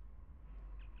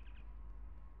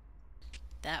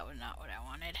 That was not what I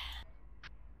wanted.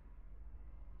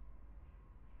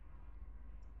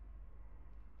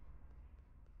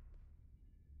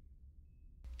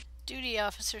 Duty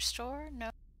officer store? No.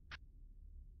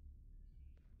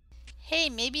 Hey,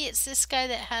 maybe it's this guy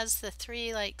that has the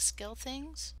 3, like, skill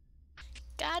things?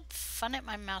 God, fun it,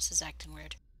 my mouse is acting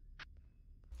weird.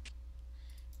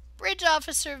 Bridge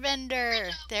officer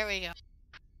vendor! There we go.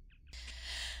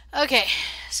 Okay,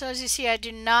 so as you see, I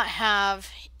do not have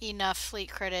enough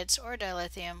fleet credits or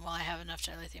dilithium. Well, I have enough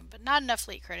dilithium, but not enough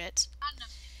fleet credits.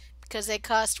 Because they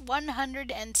cost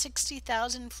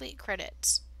 160,000 fleet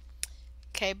credits.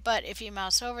 Okay, but if you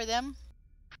mouse over them,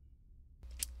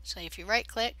 so if you right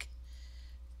click,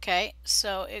 okay,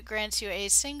 so it grants you a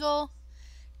single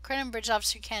Krenim Bridge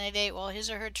Officer candidate, while his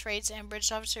or her traits and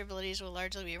Bridge Officer abilities will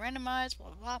largely be randomized, blah,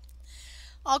 blah, blah.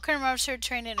 All Krenim Officer are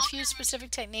trained in a few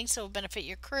specific techniques that will benefit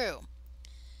your crew.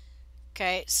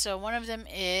 Okay, so one of them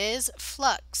is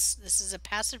Flux. This is a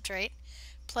passive trait,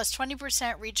 plus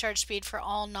 20% recharge speed for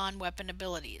all non-weapon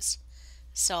abilities.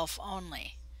 Self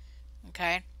only.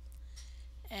 Okay.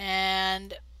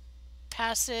 And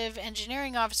passive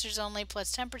engineering officers only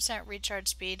plus 10% recharge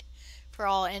speed for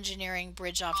all engineering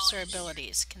bridge officer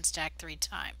abilities. Can stack 3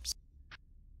 times.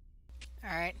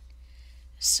 Alright,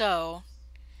 so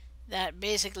that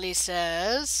basically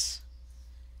says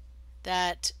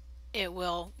that it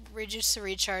will reduce the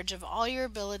recharge of all your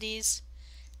abilities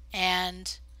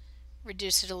and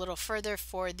reduce it a little further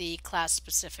for the class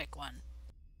specific one.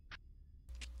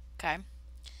 Okay,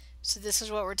 so this is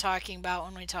what we're talking about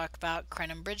when we talk about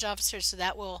Krenim Bridge Officers, so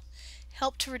that will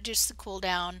help to reduce the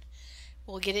cooldown.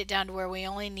 We'll get it down to where we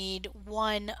only need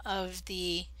one of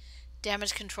the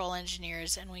damage control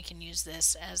engineers, and we can use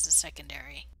this as the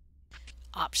secondary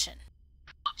option.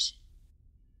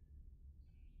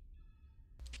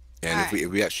 Yeah, and if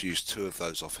we actually use 2 of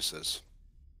those officers.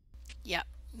 Yep,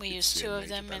 we use 2 of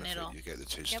them and it'll... You get the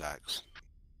 2 stacks.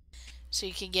 So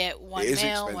you can get 1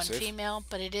 male, 1 female,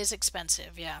 but it is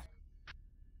expensive, yeah.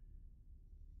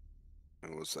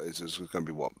 It's going to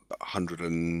be what,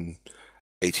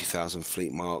 180,000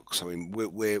 fleet marks. I mean,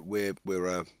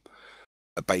 we're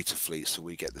a beta fleet, so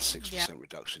we get the 6%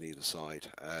 reduction either side,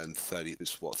 and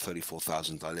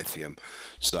 34,000 dilithium.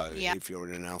 So if you're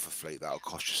in an alpha fleet, that'll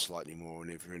cost you slightly more, and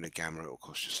if you're in a gamma, it'll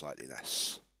cost you slightly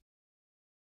less.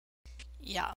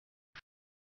 Yeah.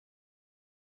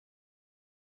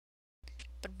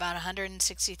 But about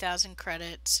 160,000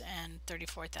 credits and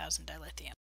 34,000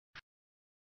 dilithium.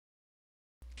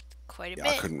 Quite a bit.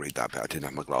 I couldn't read that bit. I didn't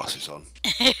have my glasses on.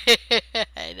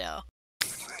 I know.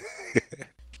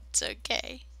 It's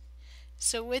okay.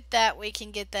 So with that, we can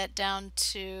get that down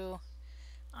to,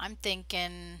 I'm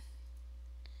thinking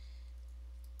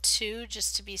 2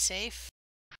 just to be safe.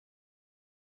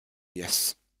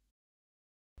 Yes.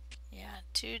 Yeah,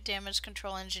 2 damage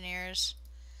control engineers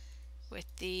with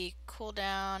the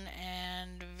cooldown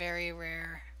and very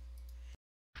rare.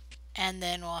 And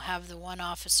then we'll have the 1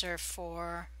 officer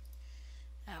for,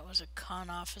 that was a con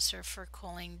officer for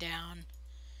cooling down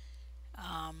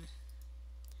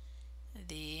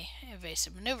the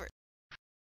evasive maneuver.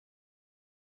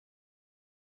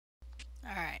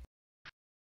 Alright,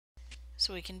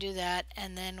 so we can do that,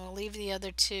 and then we'll leave the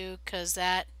other 2 because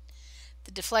the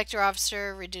deflector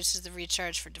officer reduces the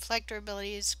recharge for deflector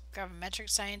abilities. Gravimetric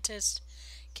scientist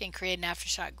can create an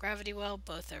aftershock gravity well.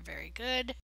 Both are very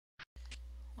good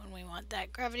when we want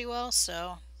that gravity well,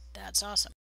 so that's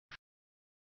awesome.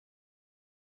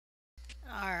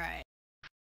 Alright.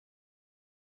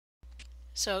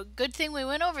 So good thing we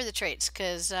went over the traits,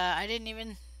 because I didn't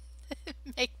even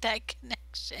make that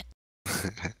connection.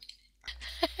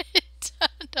 It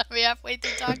dawned on me halfway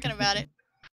through talking about it.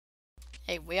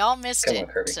 Hey, we all missed it,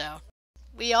 so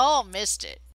we all missed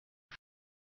it.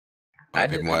 I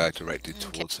did why I directed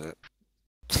towards it.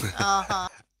 Uh-huh.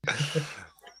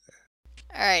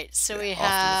 Alright, so we have...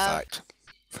 After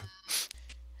the fact.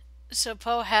 So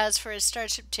Poe has for his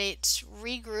starship traits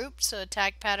regroup, so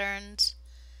attack patterns,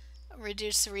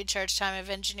 reduce the recharge time of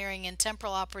engineering and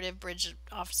temporal operative bridge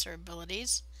officer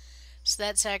abilities. So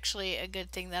that's actually a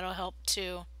good thing. That'll help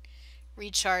to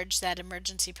recharge that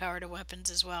emergency power to weapons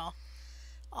as well.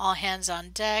 All hands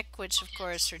on deck, which of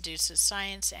course reduces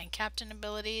science and captain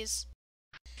abilities.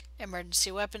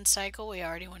 Emergency weapon cycle, we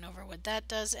already went over what that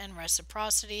does, and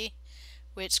reciprocity,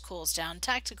 which cools down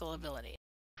tactical ability.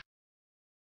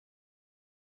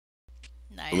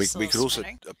 Nice. We could also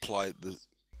apply the...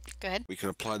 Go ahead. We can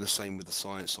apply the same with the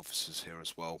science officers here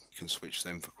as well. You can switch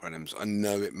them for Krenims. I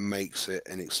know it makes it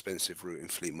an expensive route in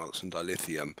fleet marks and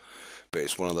dilithium, but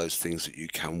it's one of those things that you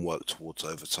can work towards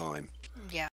over time.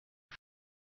 Yeah.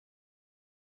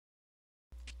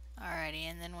 Alrighty,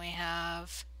 and then we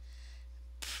have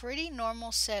pretty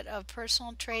normal set of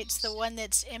personal traits. The one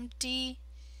that's empty,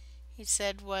 he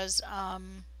said, was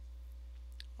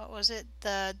what was it?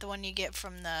 The one you get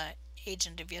from the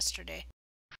agent of yesterday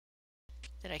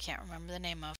that I can't remember the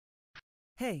name of.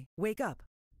 Hey, wake up.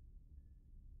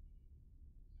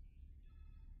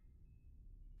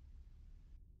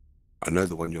 I know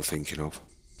the one you're thinking of.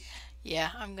 Yeah,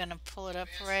 I'm gonna pull it up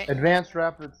right. Advanced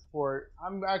Rapid Support.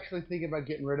 I'm actually thinking about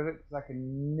getting rid of it because I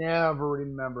can never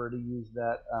remember to use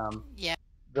that. Yeah.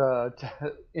 The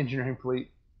engineering fleet.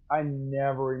 I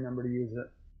never remember to use it.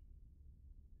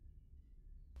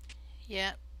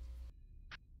 Yep.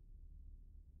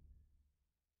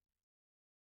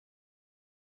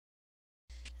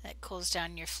 That cools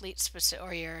down your fleet specific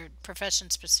or your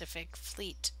profession specific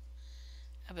fleet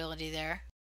ability there.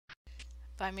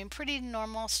 But I mean, pretty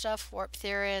normal stuff. Warp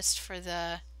Theorist for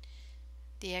the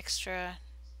extra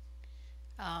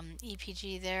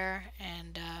EPG there,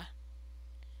 and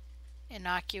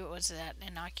innocuous. Was that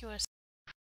innocuous?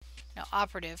 No,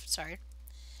 operative. Sorry,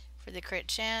 for the crit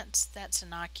chance. That's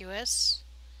innocuous.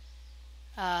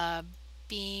 Uh,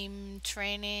 beam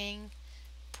training,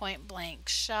 point blank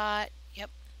shot. Yep.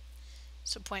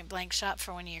 So point blank shot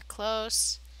for when you're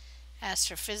close.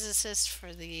 Astrophysicist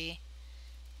for the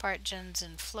part gens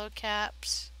and flow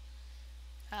caps.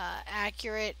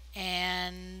 Accurate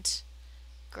and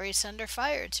grace under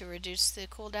fire to reduce the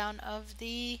cooldown of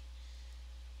the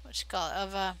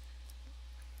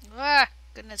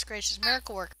goodness gracious,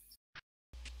 miracle work.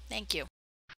 Thank you.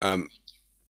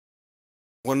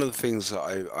 One of the things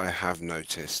that I have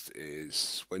noticed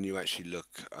is when you actually look,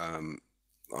 I'm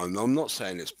not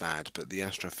saying it's bad, but the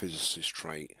astrophysicist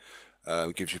trait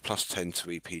gives you +10 to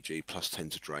EPG, +10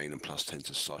 to drain, and +10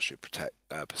 to starship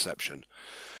perception.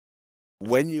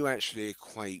 When you actually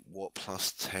equate what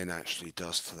 +10 actually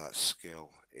does to that skill,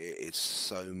 it's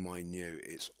so minute.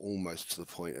 It's almost to the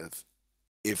point of,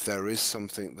 if there is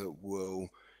something that will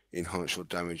enhance your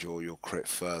damage or your crit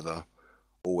further,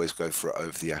 always go for it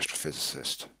over the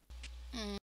astrophysicist.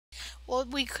 Well,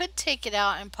 we could take it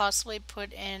out and possibly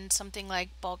put in something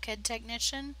like bulkhead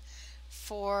technician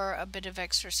for a bit of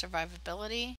extra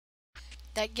survivability.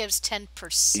 That gives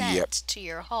 10% to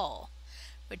your hull,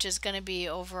 which is going to be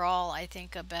overall, I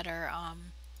think, a better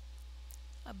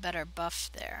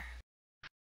buff there.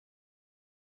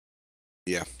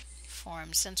 Yeah. For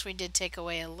him, since we did take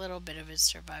away a little bit of his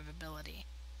survivability.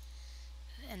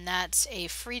 And that's a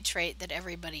free trait that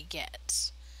everybody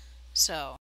gets.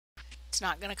 So it's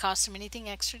not going to cost him anything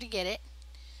extra to get it.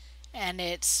 And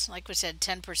it's, like we said,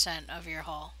 10% of your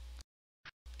hull.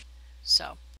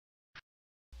 So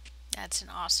that's an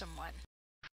awesome one.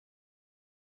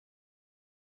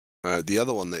 The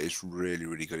other one that is really,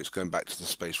 really good, it's going back to the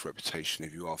space reputation.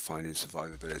 If you are finding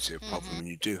survivability a problem, and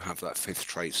you do have that 5th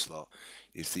trait slot,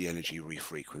 is the energy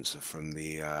refrequencer from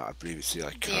the, I believe it's the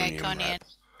Iconian rep.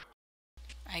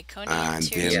 And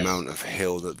the amount of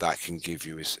heal that can give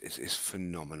you is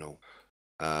phenomenal.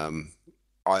 I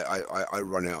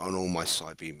run it on all my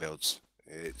side beam builds.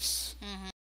 It's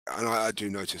and I do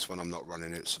notice when I'm not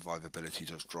running it, survivability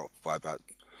does drop by about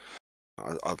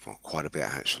quite a bit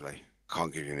actually.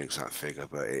 Can't give you an exact figure,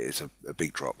 but it is a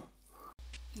big drop.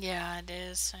 Yeah, it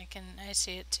is. I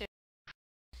see it too.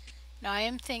 Now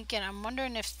I'm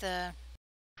wondering if the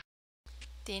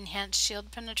enhanced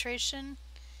shield penetration,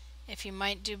 if you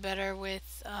might do better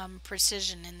with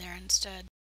precision in there instead,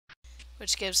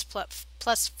 which gives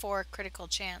 +4 critical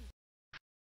chance.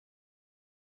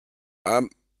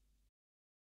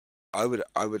 I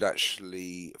would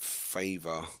actually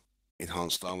favor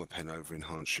enhanced armor pen over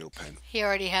enhanced shield pen. He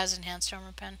already has enhanced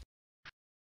armor pen.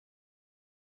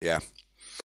 Yeah.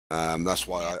 That's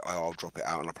why I'll drop it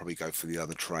out and I'll probably go for the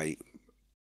other trait.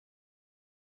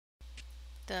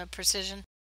 The precision?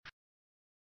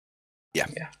 Yeah.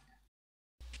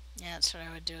 Yeah, that's what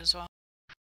I would do as well.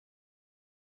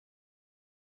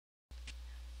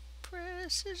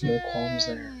 Precision! No qualms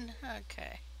there.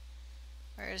 Okay.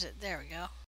 Where is it? There we go.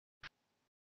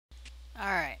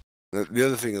 Alright. The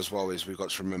other thing as well is we've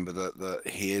got to remember that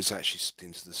he is actually split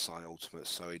into the Psi Ultimate,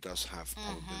 so he does have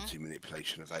probability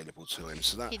manipulation available to him.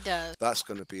 So he does. That's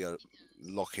going to be a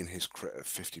lock in his crit of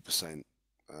 50%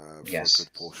 for a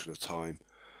good portion of time.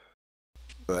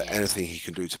 But anything he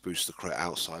can do to boost the crit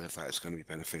outside of that is going to be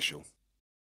beneficial.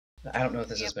 I don't know if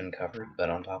this has been covered, but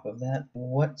on top of that,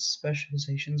 what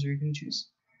specializations are you going to choose?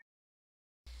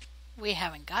 We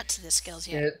haven't got to the skills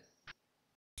yet.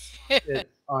 It's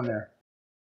on there.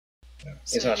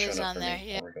 So it's not it is showing up on for there,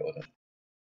 me. yeah. I'll go with it.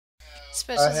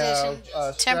 Specialization, I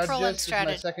have, temporal and strategist is my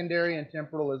strategist. secondary, and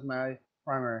temporal is my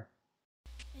primary.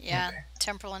 Yeah,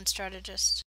 temporal and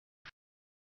strategist.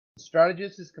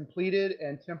 Strategist is completed,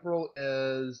 and temporal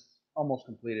is almost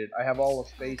completed. I have all of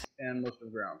space and most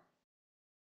of ground.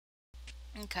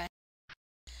 Okay.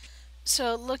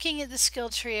 So looking at the skill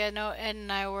tree, I know Ed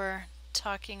and I were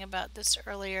talking about this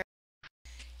earlier.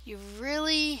 You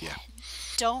really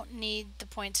don't need the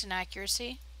points in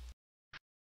accuracy,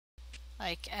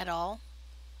 like at all.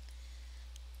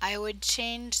 I would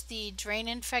change the drain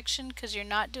infection because you're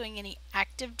not doing any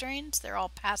active drains, they're all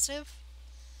passive.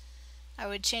 I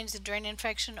would change the drain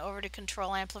infection over to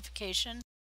control amplification,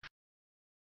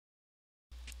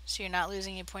 so you're not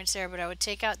losing any points there, but I would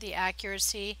take out the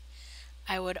accuracy.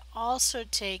 I would also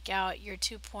take out your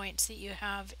 2 points that you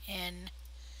have in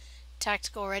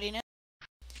tactical readiness.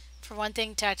 For one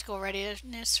thing, tactical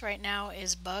readiness right now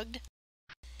is bugged,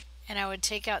 and I would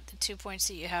take out the 2 points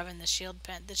that you have in the shield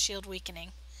pen, the shield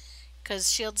weakening,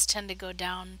 because shields tend to go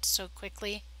down so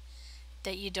quickly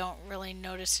that you don't really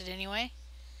notice it anyway.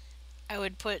 I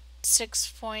would put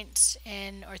 6 points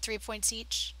in, or 3 points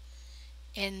each,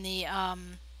 in the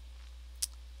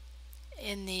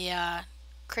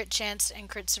crit chance and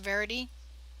crit severity,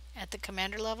 at the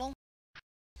commander level,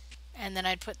 and then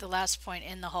I'd put the last point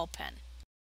in the hull pen.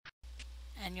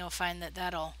 And you'll find that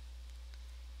that'll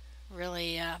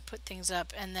really put things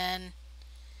up. And then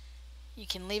you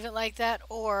can leave it like that,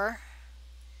 or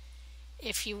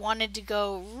if you wanted to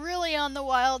go really on the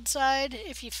wild side,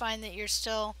 if you find that you're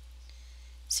still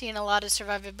seeing a lot of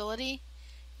survivability,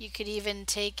 you could even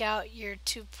take out your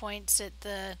 2 points at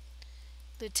the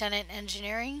lieutenant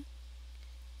engineering,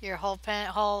 your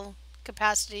hull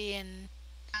capacity and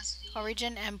hull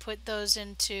region, and put those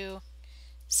into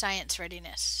science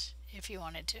readiness if you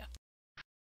wanted to.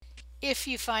 If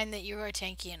you find that you are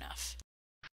tanky enough.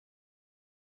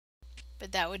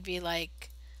 But that would be like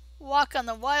walk on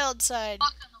the wild side.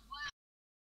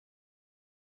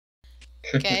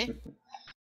 Okay.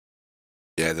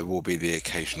 Yeah, there will be the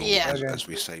occasional, Yeah. as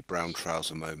we say, brown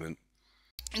trouser moment.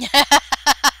 Yeah.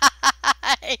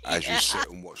 As you sit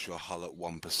and watch your hull at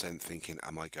 1% thinking,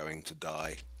 am I going to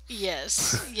die?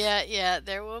 Yes. Yeah.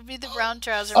 There will be the brown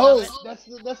trouser Oh, moment.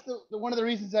 that's the one of the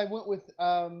reasons I went with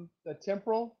the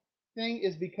temporal thing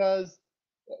is because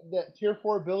that tier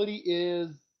 4 ability is,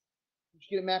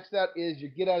 if you get it maxed out, is your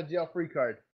get out of jail free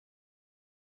card.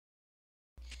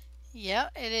 Yeah,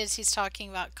 it is. He's talking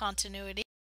about continuity.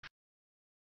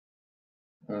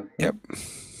 Yep.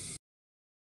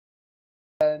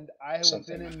 And I have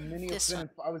been in many.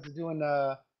 I was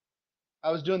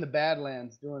doing the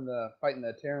Badlands, doing the fighting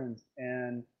the Terrans,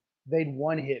 and they'd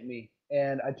one hit me,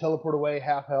 and I teleport away,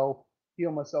 half health,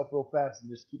 heal myself real fast,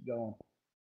 and just keep going.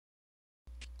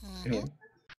 Mm-hmm. Yeah.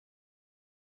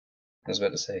 I was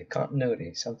about to say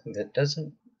continuity, something that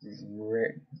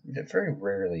that very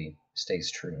rarely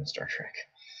stays true in Star Trek.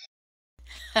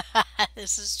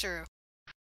 This is true.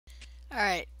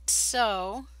 Alright,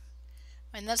 so,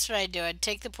 and that's what I'd do. I'd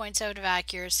take the points out of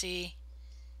accuracy,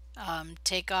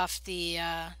 take off the,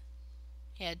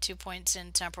 he had 2 points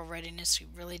in temporal readiness, we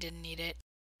really didn't need it,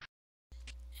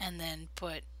 and then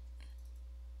put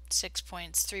 6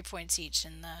 points, 3 points each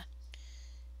in the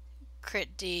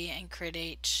crit D and crit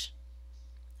H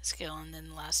skill, and then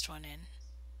the last one in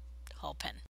hull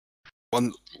pen.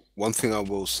 One thing I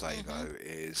will say though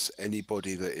is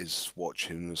anybody that is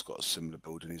watching and has got a similar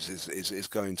build and is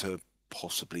going to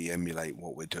possibly emulate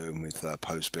what we're doing with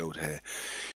post build here.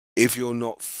 If you're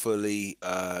not fully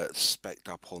spec'd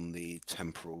up on the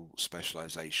temporal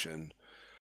specialization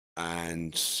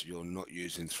and you're not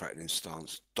using threatening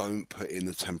stance, don't put in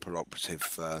the temporal operative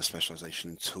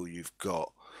specialization until you've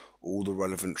got all the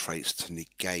relevant traits to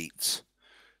negate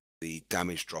the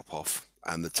damage drop off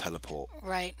and the teleport.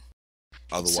 Right.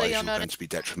 Otherwise, so you're going to be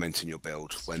detrimenting your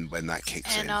build when that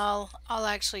kicks in. And I'll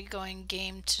actually go in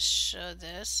game to show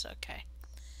this. Okay.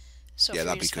 So yeah, for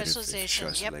that'd your be good specialization,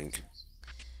 if you show us a link.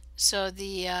 So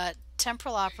the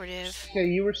temporal operative. Okay,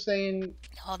 you were saying.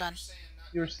 Hold on.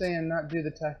 You were saying not do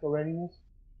the tactical readiness.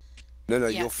 No,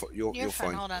 yeah. you're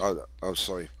fine. Hold on. Oh,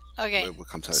 sorry. Okay. We'll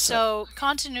come to that. So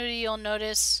continuity, you'll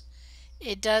notice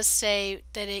it does say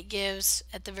that it gives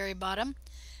at the very bottom.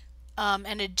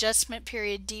 An adjustment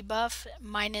period debuff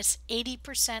minus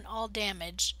 80% all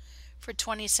damage for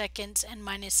 20 seconds and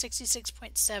minus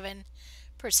 66.7%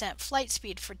 flight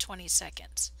speed for 20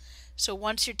 seconds. So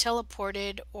once you're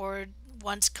teleported or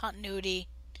once continuity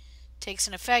takes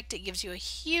an effect, it gives you a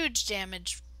huge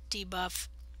damage debuff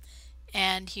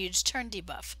and huge turn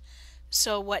debuff.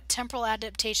 So what Temporal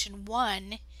Adaptation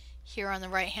 1 here on the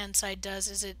right hand side does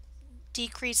is it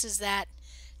decreases that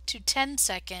to 10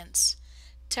 seconds.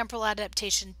 Temporal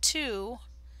Adaptation 2,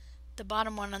 the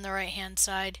bottom one on the right hand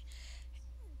side,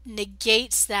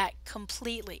 negates that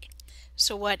completely.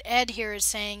 So what Ed here is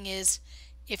saying is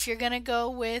if you're going to go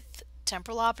with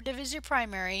temporal operative as your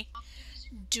primary,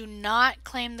 do not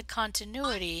claim the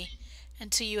continuity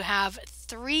until you have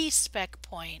 3 spec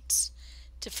points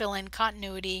to fill in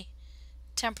continuity,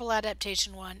 temporal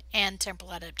adaptation 1, and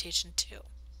temporal adaptation 2.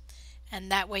 And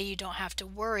that way you don't have to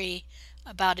worry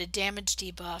about a damage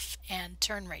debuff and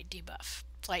turn rate debuff,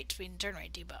 flight speed and turn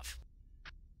rate debuff.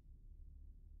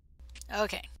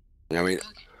 Okay. I mean,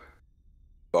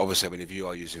 but obviously, if you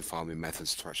are using farming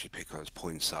methods to actually pick those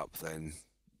points up, then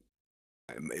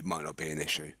it might not be an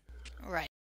issue. Right.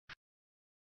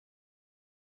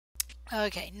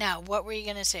 Okay, now what were you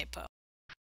going to say, Poe?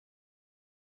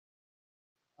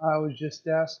 I was just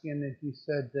asking if you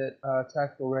said that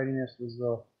tactical readiness was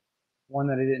the one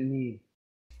that I didn't need.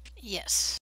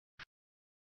 Yes.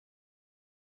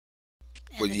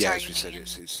 Well, yeah, as we said,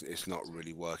 it's not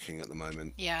really working at the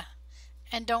moment. Yeah.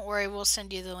 And don't worry, we'll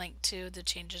send you the link to the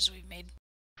changes we've made.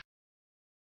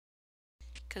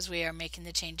 Because we are making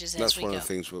the changes as we go. That's one of the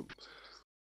things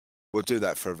We'll do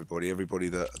that for everybody. Everybody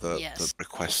that Yes.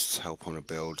 requests help on a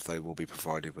build, they will be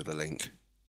provided with a link.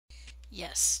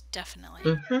 Yes, definitely.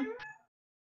 Mm-hmm.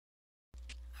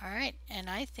 All right, and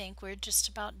I think we're just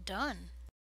about done.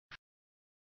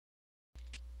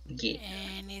 Yeah.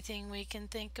 Anything we can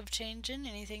think of changing?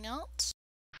 Anything else?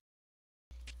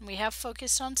 We have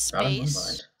focused on Not in my space.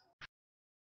 mind.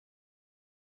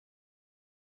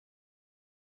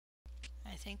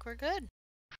 I think we're good.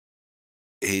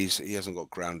 He hasn't got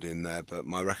ground in there, but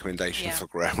my recommendation Yeah. for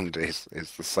ground is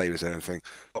the same as anything.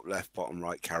 Top left, bottom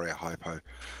right, carrier hypo.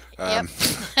 Yep.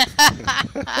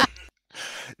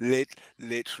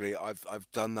 Literally,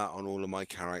 I've done that on all of my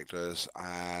characters,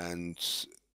 and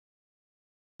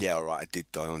yeah, all right, I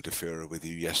did die on Defira with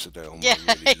you yesterday on my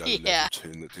really low level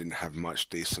toon that didn't have much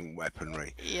decent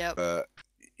weaponry. Yep. But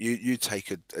you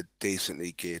take a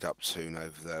decently geared up toon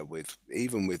over there with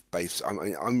even with base. I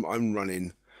mean, I'm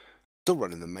still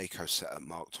running the Mako set at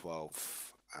Mark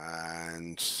 12,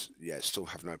 and yeah, still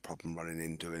have no problem running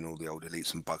in doing all the old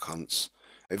elites and bug hunts.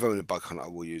 If I'm in a bug hunt, I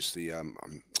will use the I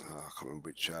can't remember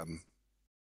which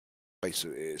base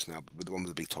it is now, but the one with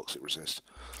the big toxic resist.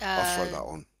 I'll throw that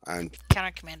on and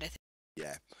counter command. I think.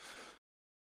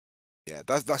 Yeah,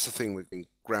 that's the thing with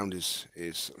ground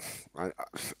is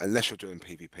unless you're doing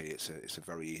PvP, it's a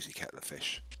very easy kettle of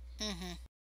fish. Mm-hmm.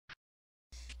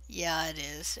 Yeah, it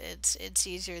is. It's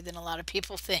easier than a lot of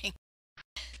people think.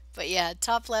 But yeah,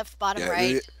 top left, bottom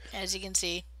right, as you can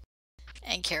see,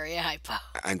 and carry a hypo.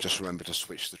 And just remember to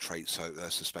switch the traits, so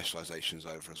there's the specializations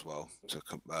over as well to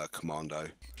commando.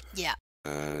 Yeah.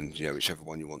 And yeah, whichever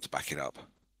one you want to back it up.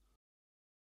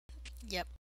 Yep.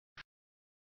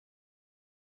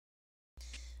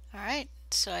 All right,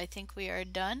 so I think we are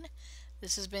done.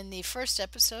 This has been the first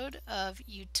episode of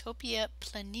Utopia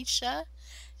Planitia.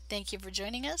 Thank you for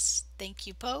joining us. Thank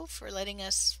you, Poe, for letting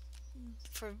us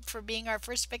for being our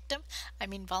first victim. I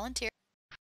mean volunteer.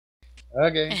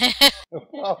 Okay. No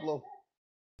problem.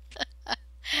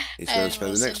 He's going to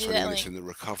spend the next 20 minutes in the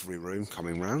recovery room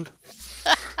coming round.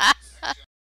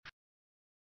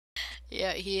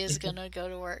 Yeah, he is going to go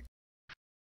to work.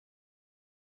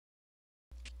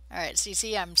 Alright, so you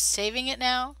see I'm saving it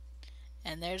now.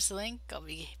 And there's the link. I'll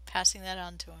be passing that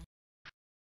on to him.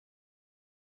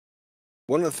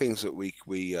 One of the things that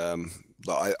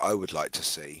that I would like to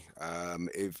see,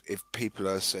 if people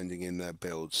are sending in their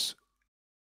builds,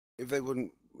 if they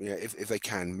wouldn't, if they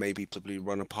can, maybe probably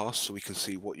run a pass so we can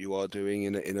see what you are doing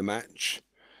in a match.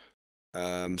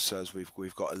 So as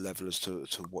we've got a level as to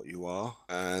what you are,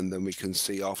 and then we can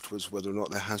see afterwards whether or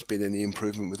not there has been any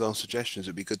improvement with our suggestions.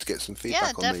 It'd be good to get some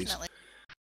feedback on these.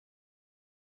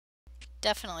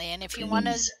 Definitely. And if you want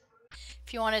to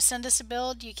send us a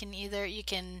build, you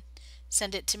can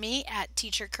send it to me at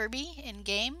Teacher Kirby in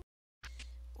game,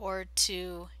 or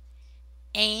to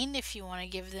Ain if you want to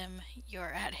give them your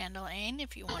 @handle Ain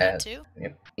if you wanted to.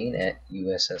 Yep, Ain at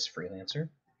USS Freelancer.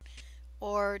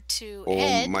 Or to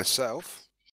Ed. Myself.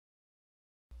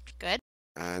 Good.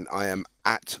 And I am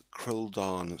at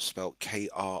Krildarn, spelled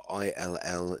KRILLDARN.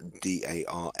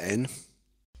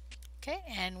 Okay,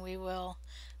 and we will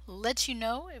let you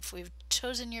know if we've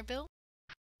chosen your build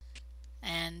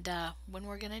and when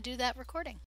we're going to do that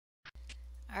recording.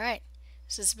 Alright,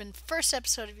 this has been first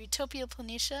episode of Utopia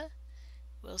Planitia.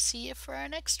 We'll see you for our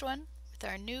next one with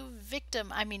our new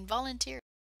volunteer.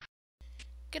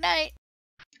 Good night.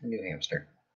 New hamster.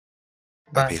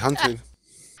 Happy hunting.